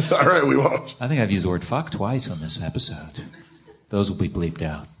 all right, we won't. I think I've used the word fuck twice on this episode. Those will be bleeped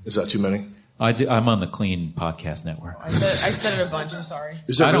out. Is that too many? I'm on the Clean Podcast Network. I said it a bunch. I'm sorry.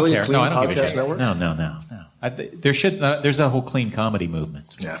 Is that I don't really care. a clean No, I don't give a podcast shit. network? No. There's that whole clean comedy movement.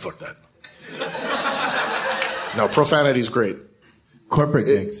 Yeah, fuck that. No, profanity's great. Corporate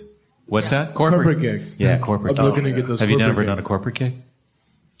gigs. What's that? Corporate gigs. Yeah, corporate. I'm looking to get those. Have you corporate ever gigs. done a corporate gig?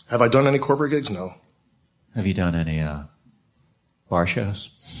 Have I done any corporate gigs? No. Have you done any bar shows?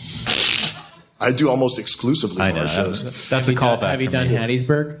 I do almost exclusively I know. bar shows. That's a callback. Have you for done me.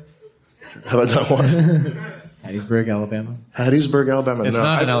 Hattiesburg? Have I done what? Hattiesburg, Alabama. Hattiesburg, Alabama. It's no,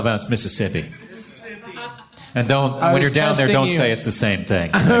 not in I- Alabama. It's Mississippi. And don't I when was you're down there, testing don't you. say it's the same thing.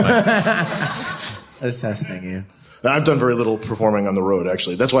 I was testing you. I've done very little performing on the road,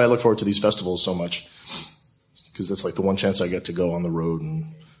 actually. That's why I look forward to these festivals so much. Because that's like the one chance I get to go on the road and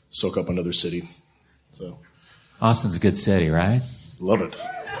soak up another city. So, Austin's a good city, right? love it.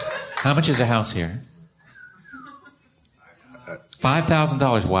 How much is a house here?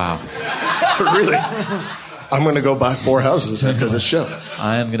 $5,000. Wow. Really? I'm going to go buy 4 houses after this show.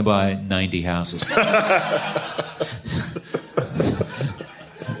 I am going to buy 90 houses.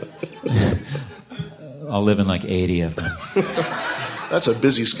 I'll live in like 80 of them. That's a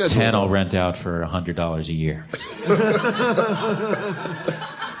busy schedule. 10 I'll rent out for $100 a year.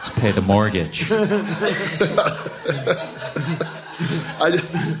 Let's pay the mortgage.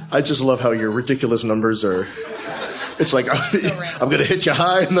 I just love how your ridiculous numbers are. It's like I'm going to hit you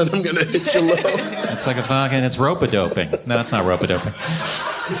high and then I'm going to hit you low. It's like it's rope-a-doping. No, it's not rope-a-doping.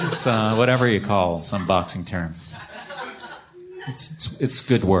 It's whatever you call some boxing term. It's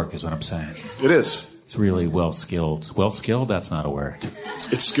good work, is what I'm saying. It is. It's really well-skilled. Well-skilled? That's not a word.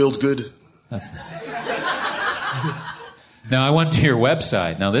 It's skilled good. That's not. Now, I went to your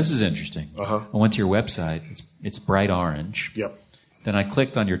website. Now, this is interesting. Uh-huh. I went to your website. It's bright orange. Yep. Then I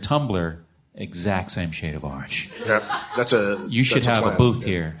clicked on your Tumblr, exact same shade of orange. Yep. You should have a booth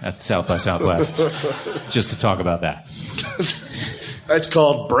here at South by Southwest just to talk about that. It's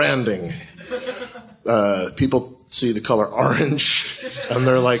called branding. People see the color orange, and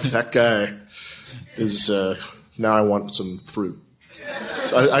they're like, that guy is, now I want some fruit.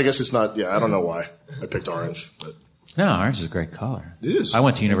 So I guess it's not, I don't know why I picked orange. But. No, orange is a great color. It is. I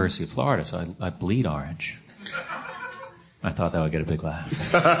went to University of Florida, so I bleed orange. I thought that would get a big laugh.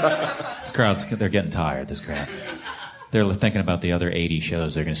 This crowd's, they're getting tired, this crowd. They're thinking about the other 80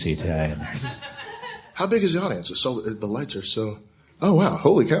 shows they're going to see today. How big is the audience? The lights are so... Oh, wow.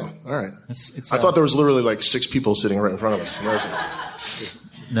 Holy cow. All right. It's I thought there was literally like 6 people sitting right in front of us.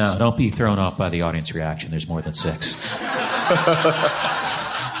 No, don't be thrown off by the audience reaction. There's more than 6.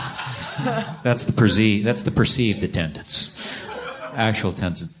 That's the perceived attendance. Actual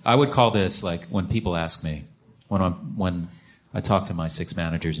attendance. I would call this like when people ask me, when I talk to my 6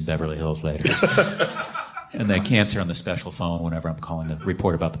 managers in Beverly Hills later, and they answer on the special phone whenever I'm calling to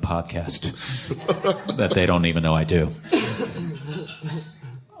report about the podcast that they don't even know I do.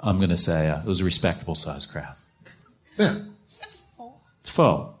 I'm going to say it was a respectable sized crowd. Yeah. It's full. It's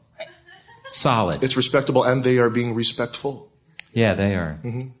full. Solid. It's respectable, and they are being respectful. Yeah, they are.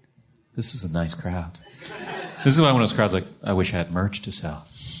 Mm-hmm. This is a nice crowd. This is why one of those crowds like, I wish I had merch to sell.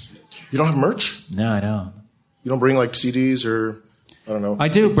 You don't have merch? No, I don't. You don't bring like CDs or, I don't know. I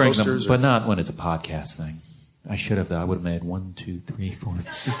do bring them, posters, but not when it's a podcast thing. I should have, though. I would have made 1, 2, 3, 4.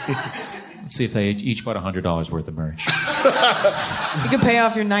 Let's see if they each bought $100 worth of merch. You could pay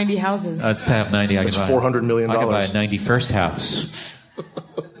off your 90 houses. Let's pay off 90. That's $400 million. I could buy a 91st house.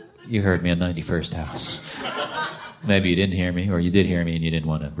 You heard me, a 91st house. Maybe you didn't hear me, or you did hear me and you didn't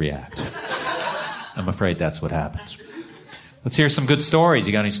want to react. I'm afraid that's what happens. Let's hear some good stories.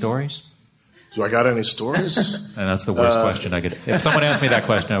 You got any stories? Do I got any stories? And that's the worst question I could... If someone asked me that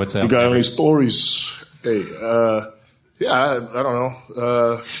question, I would say... You got any stories? Hey, I don't know.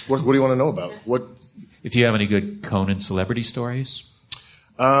 What do you want to know about? What? If you have any good Conan celebrity stories?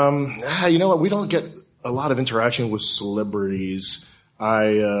 You know what? We don't get a lot of interaction with celebrities.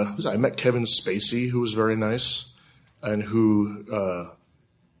 I met Kevin Spacey, who was very nice, and who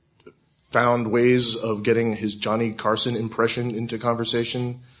found ways of getting his Johnny Carson impression into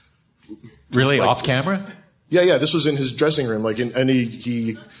conversation. Really, like, off camera? Yeah. This was in his dressing room, and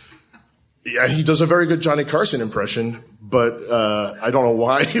he does a very good Johnny Carson impression, but I don't know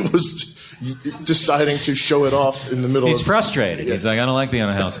why he was deciding to show it off in the middle. He's frustrated. He's like, I don't like being on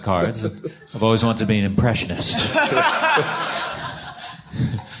a house of cards. I've always wanted to be an impressionist.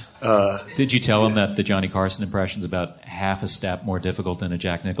 Did you tell him that the Johnny Carson impression's about half a step more difficult than a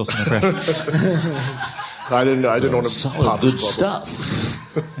Jack Nicholson impression? I didn't want to pop good his bubble.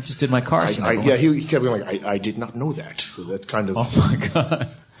 stuff. I just did my Carson. He kept going like, I did not know that. So that kind of. Oh my God.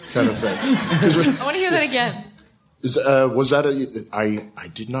 Kind of thing. I want to hear that again. Was that I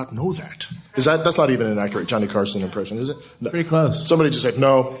did not know that. That's not even an accurate Johnny Carson impression, is it? No. Pretty close. Somebody just said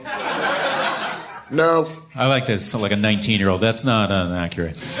no. No. I like this, like a 19-year-old. That's not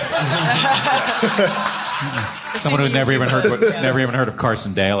accurate. Someone who never even heard of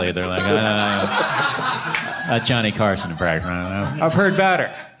Carson Daly. They're like, a Johnny Carson impression. I've heard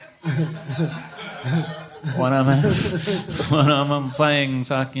better. When I'm playing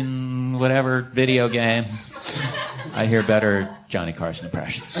fucking whatever video game, I hear better Johnny Carson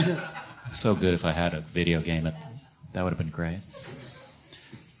impressions. So good if I had a video game, that would have been great.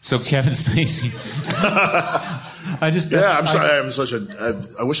 So Kevin Spacey. I'm sorry.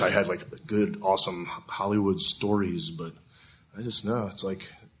 I wish I had like good, awesome Hollywood stories, but I just know it's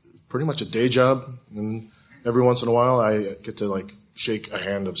like pretty much a day job, and every once in a while I get to like shake a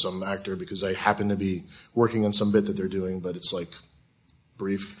hand of some actor because I happen to be working on some bit that they're doing, but it's like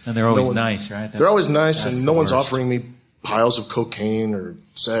brief. And they're always nice, right? They're always nice, and no one's worst. offering me piles of cocaine or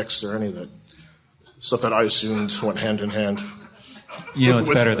sex or any of that stuff that I assumed went hand in hand. You know, it's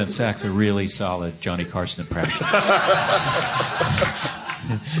better than sex, a really solid Johnny Carson impression.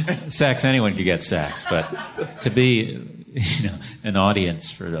 Sex, anyone could get sex, but to be an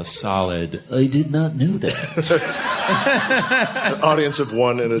audience for a solid. I did not know that. An audience of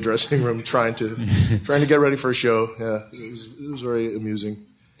one in a dressing room trying to get ready for a show. Yeah, it was very amusing.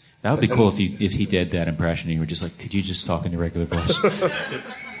 That would be cool if he did that impression and you were just like, could you just talk in your regular voice?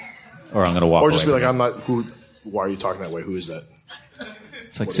 Or I'm going to walk away. Or just be like, I'm not. Why are you talking that way? Who is that?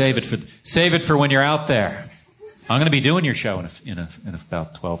 It's like save it for when you're out there. I'm going to be doing your show in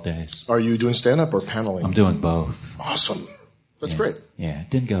about 12 days. Are you doing stand-up or paneling? I'm doing both. Awesome. That's great. Yeah, it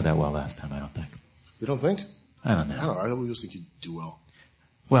didn't go that well last time, I don't think. You don't think? I don't know. I always think you'd do well.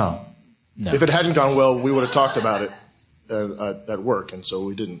 Well, no. If it hadn't gone well, we would have talked about it at work, and so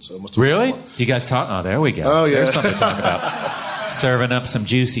we didn't. So it must have really? Do you guys talk? Oh, there we go. Oh, yeah. There's something to talk about. Serving up some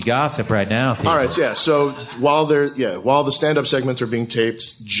juicy gossip right now, people. All right, yeah. So while the stand-up segments are being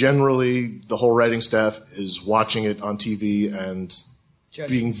taped, generally the whole writing staff is watching it on TV and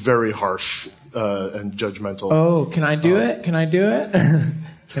being very harsh and judgmental. Oh, can I do it? Can I do it?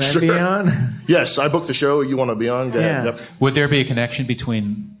 Can I be on? Yes, I booked the show. You want to be on? Yeah. Yep. Would there be a connection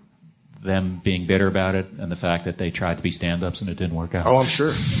between them being bitter about it and the fact that they tried to be stand-ups and it didn't work out? Oh, I'm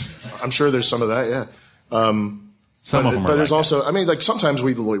sure. I'm sure there's some of that. Yeah. Some of them are. But there's like also, I mean, like sometimes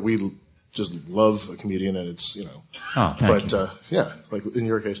we just love a comedian, and it's Oh, thank you. Yeah, like in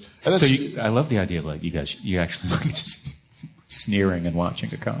your case. And So I love the idea of like you actually like just sneering and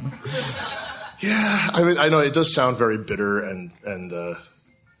watching a comic. Yeah, I mean, I know it does sound very bitter and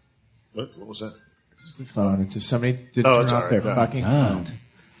what was that? It's the phone. It's if somebody didn't turn off their fucking phone.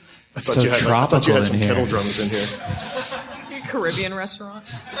 I thought you had some kettle drums in here. It's like a Caribbean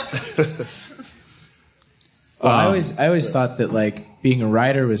restaurant. Well, I always thought that like being a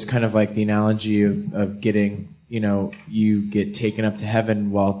writer was kind of like the analogy of getting, you get taken up to heaven,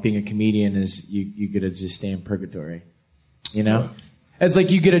 while being a comedian is you get to just stay in purgatory. It's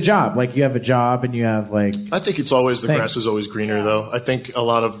like you get a job, like you have a job and you have like. I think it's always the grass is always greener, though. I think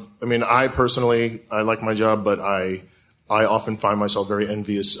I personally like my job, but I often find myself very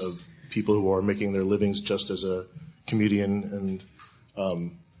envious of people who are making their livings just as a comedian,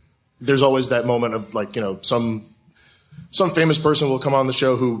 and there's always that moment of like, some famous person will come on the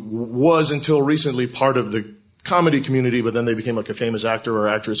show who was until recently part of the comedy community, but then they became like a famous actor or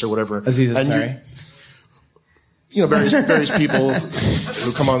actress or whatever. Aziz Ansari. Various people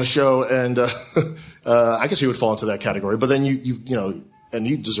who come on the show, and I guess he would fall into that category. But then and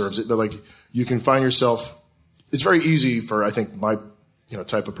he deserves it. But like, you can find yourself. It's very easy for, I think, my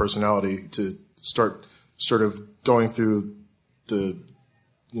type of personality to start sort of going through the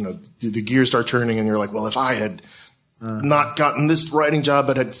gears start turning, and you're like, well, if I had not gotten this writing job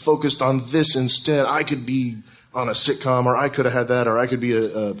but had focused on this instead, I could be on a sitcom, or I could have had that, or I could be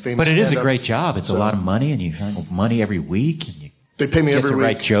a famous. But it is a great job. It's a lot of money, and you have money every week, and they pay me every week.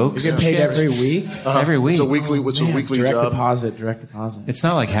 Write jokes. You get paid every week. Every week. It's a weekly. It's a weekly direct job. Direct deposit. It's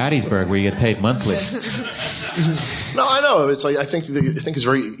not like Hattiesburg where you get paid monthly. No, I know. It's like I think it's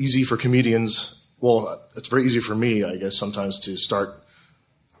very easy for comedians. Well, it's very easy for me, I guess, sometimes to start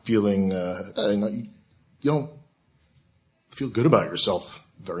feeling you don't feel good about yourself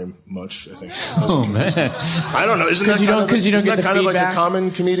very much, I think. Oh man, I don't know. Isn't that kind of like a common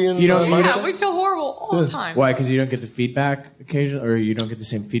comedian? Yeah, we feel horrible all the time. Why? Because you don't get the feedback occasionally, or you don't get the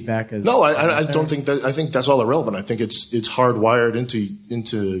same feedback as. No, I don't think that. I think that's all irrelevant. I think it's hardwired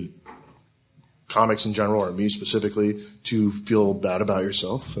into comics in general, or me specifically, to feel bad about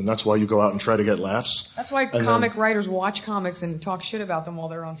yourself, and that's why you go out and try to get laughs. That's why comic writers watch comics and talk shit about them while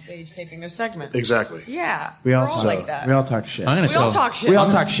they're on stage taping their segment. Exactly. Yeah, we're all like that. We all talk shit. We all talk shit. We all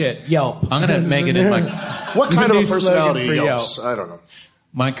talk shit. Yelp. I'm going to make it in my. What kind of a personality Yelps? I don't know.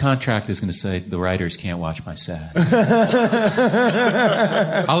 My contract is going to say the writers can't watch my set.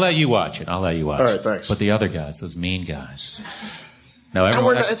 I'll let you watch it. All right, thanks. But the other guys, those mean guys. No,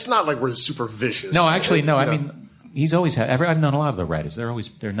 it's not like we're super vicious. No, actually, no. I mean, he's always had. I've known a lot of the writers.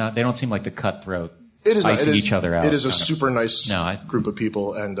 They're not. They don't seem like the cutthroat. Icing each other out. It is a super nice group of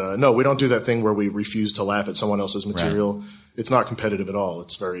people, and no, we don't do that thing where we refuse to laugh at someone else's material. Right. It's not competitive at all.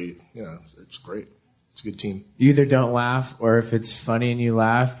 It's very, it's great. It's a good team. You either don't laugh, or if it's funny and you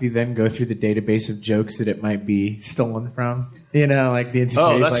laugh, you then go through the database of jokes that it might be stolen from. Like the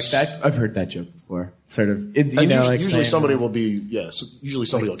Insecurity, like that. I've heard that joke before. Sort of, usually somebody will be, usually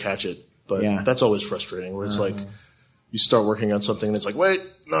somebody will catch it, but that's always frustrating. Where it's like you start working on something and it's like, wait,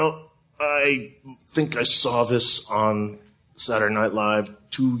 no, I think I saw this on Saturday Night Live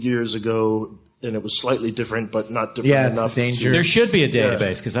 2 years ago, and it was slightly different, but not different enough. Danger. There should be a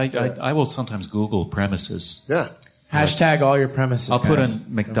database, because I will sometimes Google premises. Yeah. Hashtag all your premises. I'll put guys.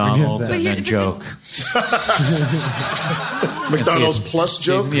 in McDonald's Don't and forget then that. joke. McDonald's plus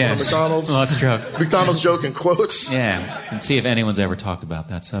joke? Yeah, McDonald's? plus joke. McDonald's joke in quotes? Yeah, and see if anyone's ever talked about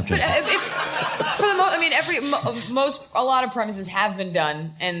that subject. For the most, I mean, a lot of premises have been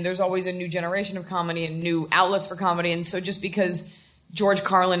done, and there's always a new generation of comedy and new outlets for comedy, and so just because George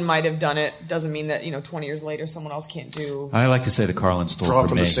Carlin might have done it doesn't mean that 20 years later someone else can't do. I like to say that Carlin stole Draw from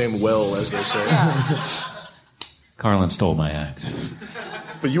from me. the same well, as they say. Yeah. Carlin stole my act.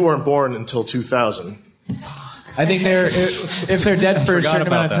 But you weren't born until 2000. I think if they're dead for a certain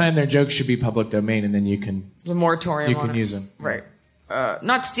amount of that. time, their jokes should be public domain, and then you can There's a moratorium. you on can it. use them. Right.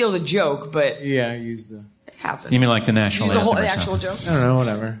 Not steal the joke, but Yeah, use the. it happens. You mean like the national Use the anthem whole or the actual something? joke. I don't know,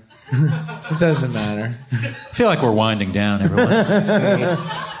 whatever. It doesn't matter. I feel like we're winding down, everyone. We're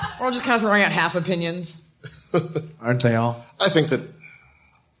all just kind of throwing out half opinions. Aren't they all? I think that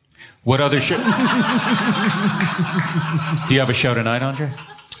What other show? Do you have a show tonight, Andre?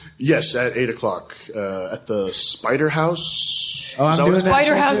 yes, at 8 o'clock at the Spider House. Oh, I'm Is that doing what that.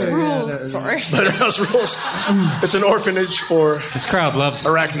 Spider show House too. rules. Yeah, Sorry. Spider House rules. It's an orphanage for This crowd loves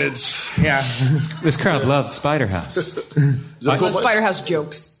arachnids. Yeah. this crowd loves Spider House. Is that a cool place? Spider House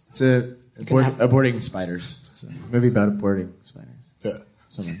jokes. It's aborting spiders. It's a movie about aborting spiders. Yeah.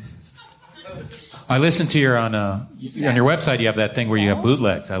 Something. I listened to your on your website. You have that thing where you have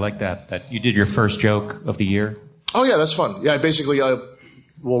bootlegs. I like that. That you did your first joke of the year. Oh yeah, that's fun. Yeah, basically I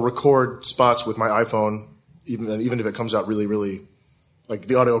will record spots with my iPhone, even if it comes out really, really, like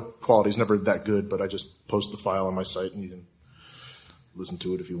the audio quality is never that good, but I just post the file on my site and you can listen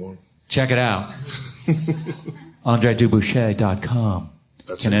to it if you want. Check it out. AndreDuBoucher.com.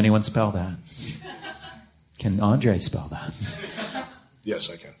 Can it. anyone spell that? Can Andre spell that?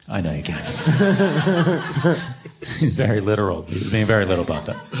 Yes, I can. I know you can. He's very literal. He's being very literal about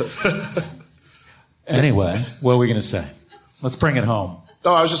that. Anyway, what were we going to say? Let's bring it home.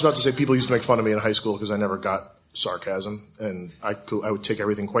 Oh, I was just about to say people used to make fun of me in high school because I never got sarcasm, and I would take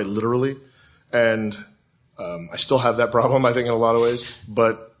everything quite literally, and I still have that problem, I think, in a lot of ways.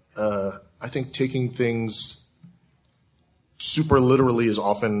 But I think taking things super literally is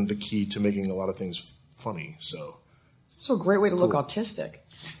often the key to making a lot of things funny. So It's also a great way to look autistic.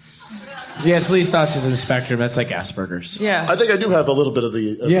 Yeah, it's least autism spectrum. That's like Asperger's. Yeah. I think I do have a little bit of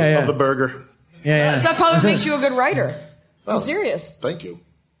the of the burger. Yeah. That probably makes you a good writer. I'm serious. Thank you.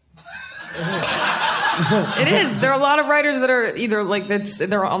 It is. There are a lot of writers that are either like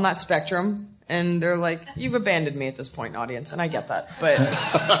they're on that spectrum, and they're like, "You've abandoned me at this point, audience," and I get that. But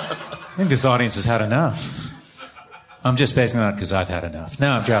I think this audience has had enough. I'm just basing that because I've had enough.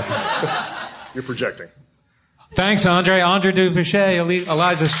 No, I'm joking. You're projecting. Thanks, Andre. Andre Duboucher,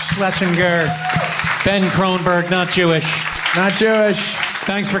 Eliza Schlesinger, Ben Kronberg, not Jewish. Not Jewish.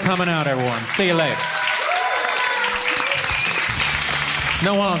 Thanks for coming out, everyone. See you later.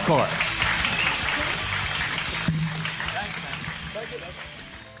 No encore.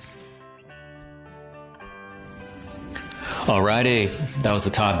 Alrighty, that was the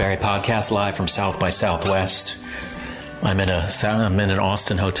Todd Barry Podcast live from South by Southwest. I'm in an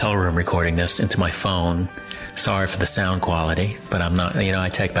Austin hotel room recording this into my phone. Sorry for the sound quality, but I'm not, I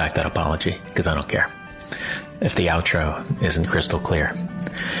take back that apology because I don't care if the outro isn't crystal clear.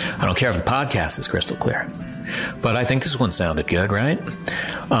 I don't care if the podcast is crystal clear. But I think this one sounded good, right?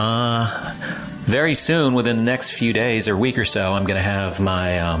 Very soon, within the next few days or week or so, I'm going to have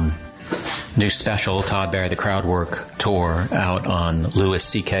my new special, Todd Barry, The Crowd Work Tour, out on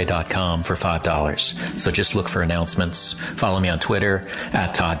lewisck.com for $5. So just look for announcements. Follow me on Twitter,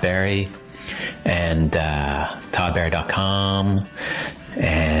 @ToddBarry, and toddbarry.com,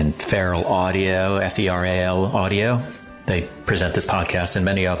 and Feral Audio, Feral Audio. They present this podcast and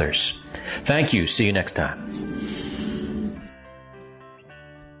many others. Thank you. See you next time.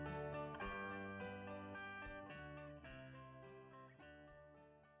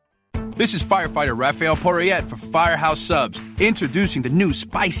 This is firefighter Raphael Porriette for Firehouse Subs. Introducing the new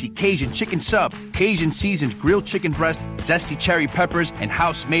spicy Cajun chicken sub. Cajun seasoned grilled chicken breast, zesty cherry peppers, and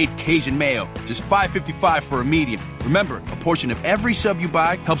house-made Cajun mayo. Just $5.55 for a medium. Remember, a portion of every sub you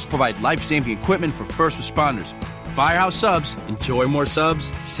buy helps provide life-saving equipment for first responders. Firehouse Subs. Enjoy more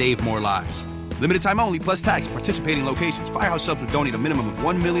subs, save more lives. Limited time only, plus tax. Participating locations. Firehouse Subs will donate a minimum of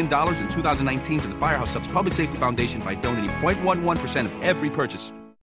 $1 million in 2019 to the Firehouse Subs Public Safety Foundation by donating 0.11% of every purchase.